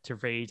it, to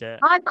read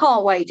it. I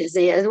can't wait to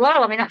see it as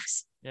well. I mean,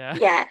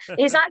 Yeah.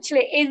 it's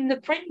actually in the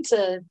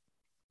printer.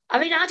 I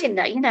mean, I didn't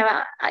know, you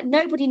know,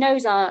 nobody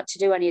knows how to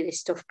do any of this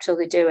stuff until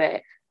they do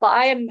it. But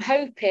I am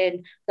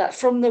hoping that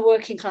from the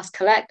Working Class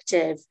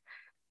Collective,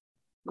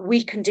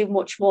 we can do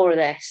much more of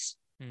this.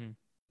 Mm.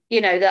 You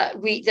know, that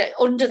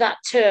under that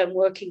term,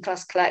 Working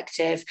Class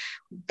Collective,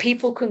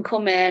 people can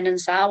come in and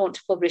say, I want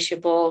to publish a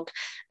book.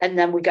 And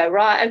then we go,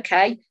 right,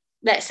 okay,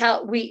 let's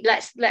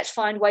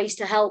find ways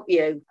to help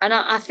you. And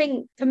I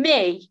think for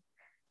me,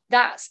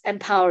 that's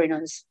empowering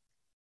us.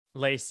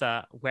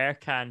 Lisa, where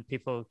can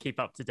people keep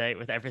up to date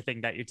with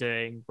everything that you're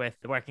doing with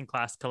the Working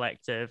Class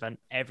Collective and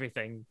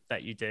everything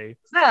that you do?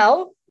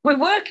 Well, we're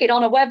working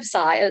on a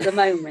website at the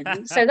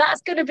moment. So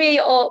that's going to be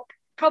up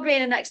probably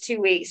in the next 2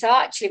 weeks. So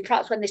actually,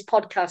 perhaps when this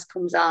podcast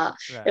comes out,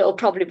 Right. It'll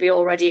probably be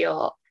already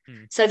up.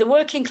 So the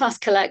Working Class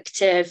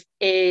Collective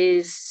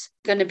is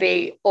going to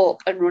be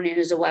up and running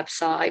as a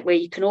website where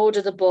you can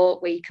order the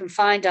book, where you can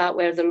find out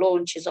where the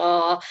launches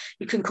are.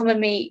 You can come and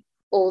meet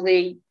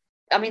the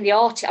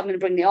art. I'm going to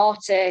bring the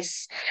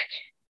artists.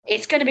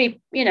 It's going to be,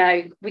 you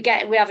know,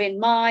 we're having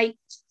mics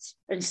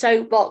and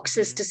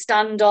soapboxes to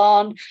stand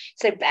on,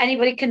 so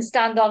anybody can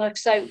stand on a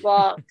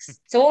soapbox.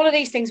 So all of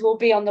these things will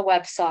be on the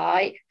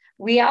website.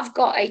 We have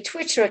got a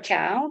Twitter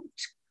account,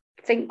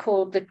 I think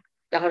called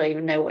I don't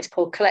even know what it's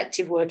called,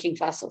 Collective Working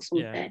Class or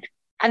something. Yeah.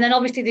 And then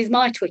obviously there's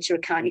my Twitter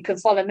account. You can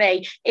follow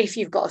me if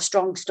you've got a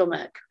strong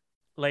stomach.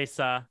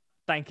 Lisa,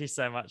 thank you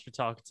so much for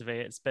talking to me.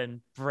 It's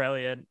been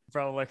brilliant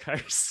roller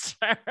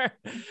coaster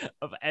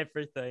of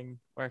everything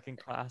Working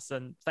Class,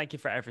 and thank you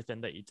for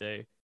everything that you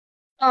do.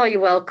 Oh,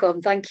 you're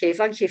welcome. Thank you.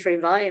 Thank you for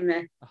inviting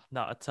me. Oh,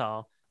 not at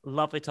all.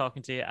 Lovely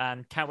talking to you,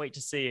 and can't wait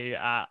to see you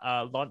at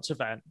a launch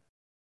event.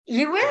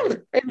 You will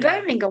in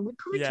Birmingham. We're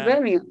coming to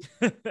Birmingham.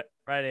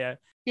 Radio.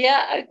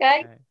 Yeah,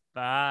 okay.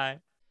 Bye.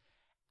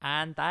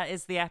 And that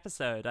is the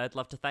episode. I'd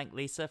love to thank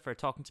Lisa for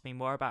talking to me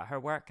more about her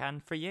work,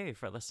 and for you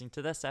for listening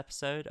to this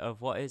episode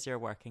of What is Your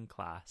Working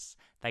Class.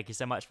 Thank you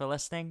so much for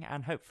listening,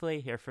 and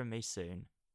hopefully hear from me soon.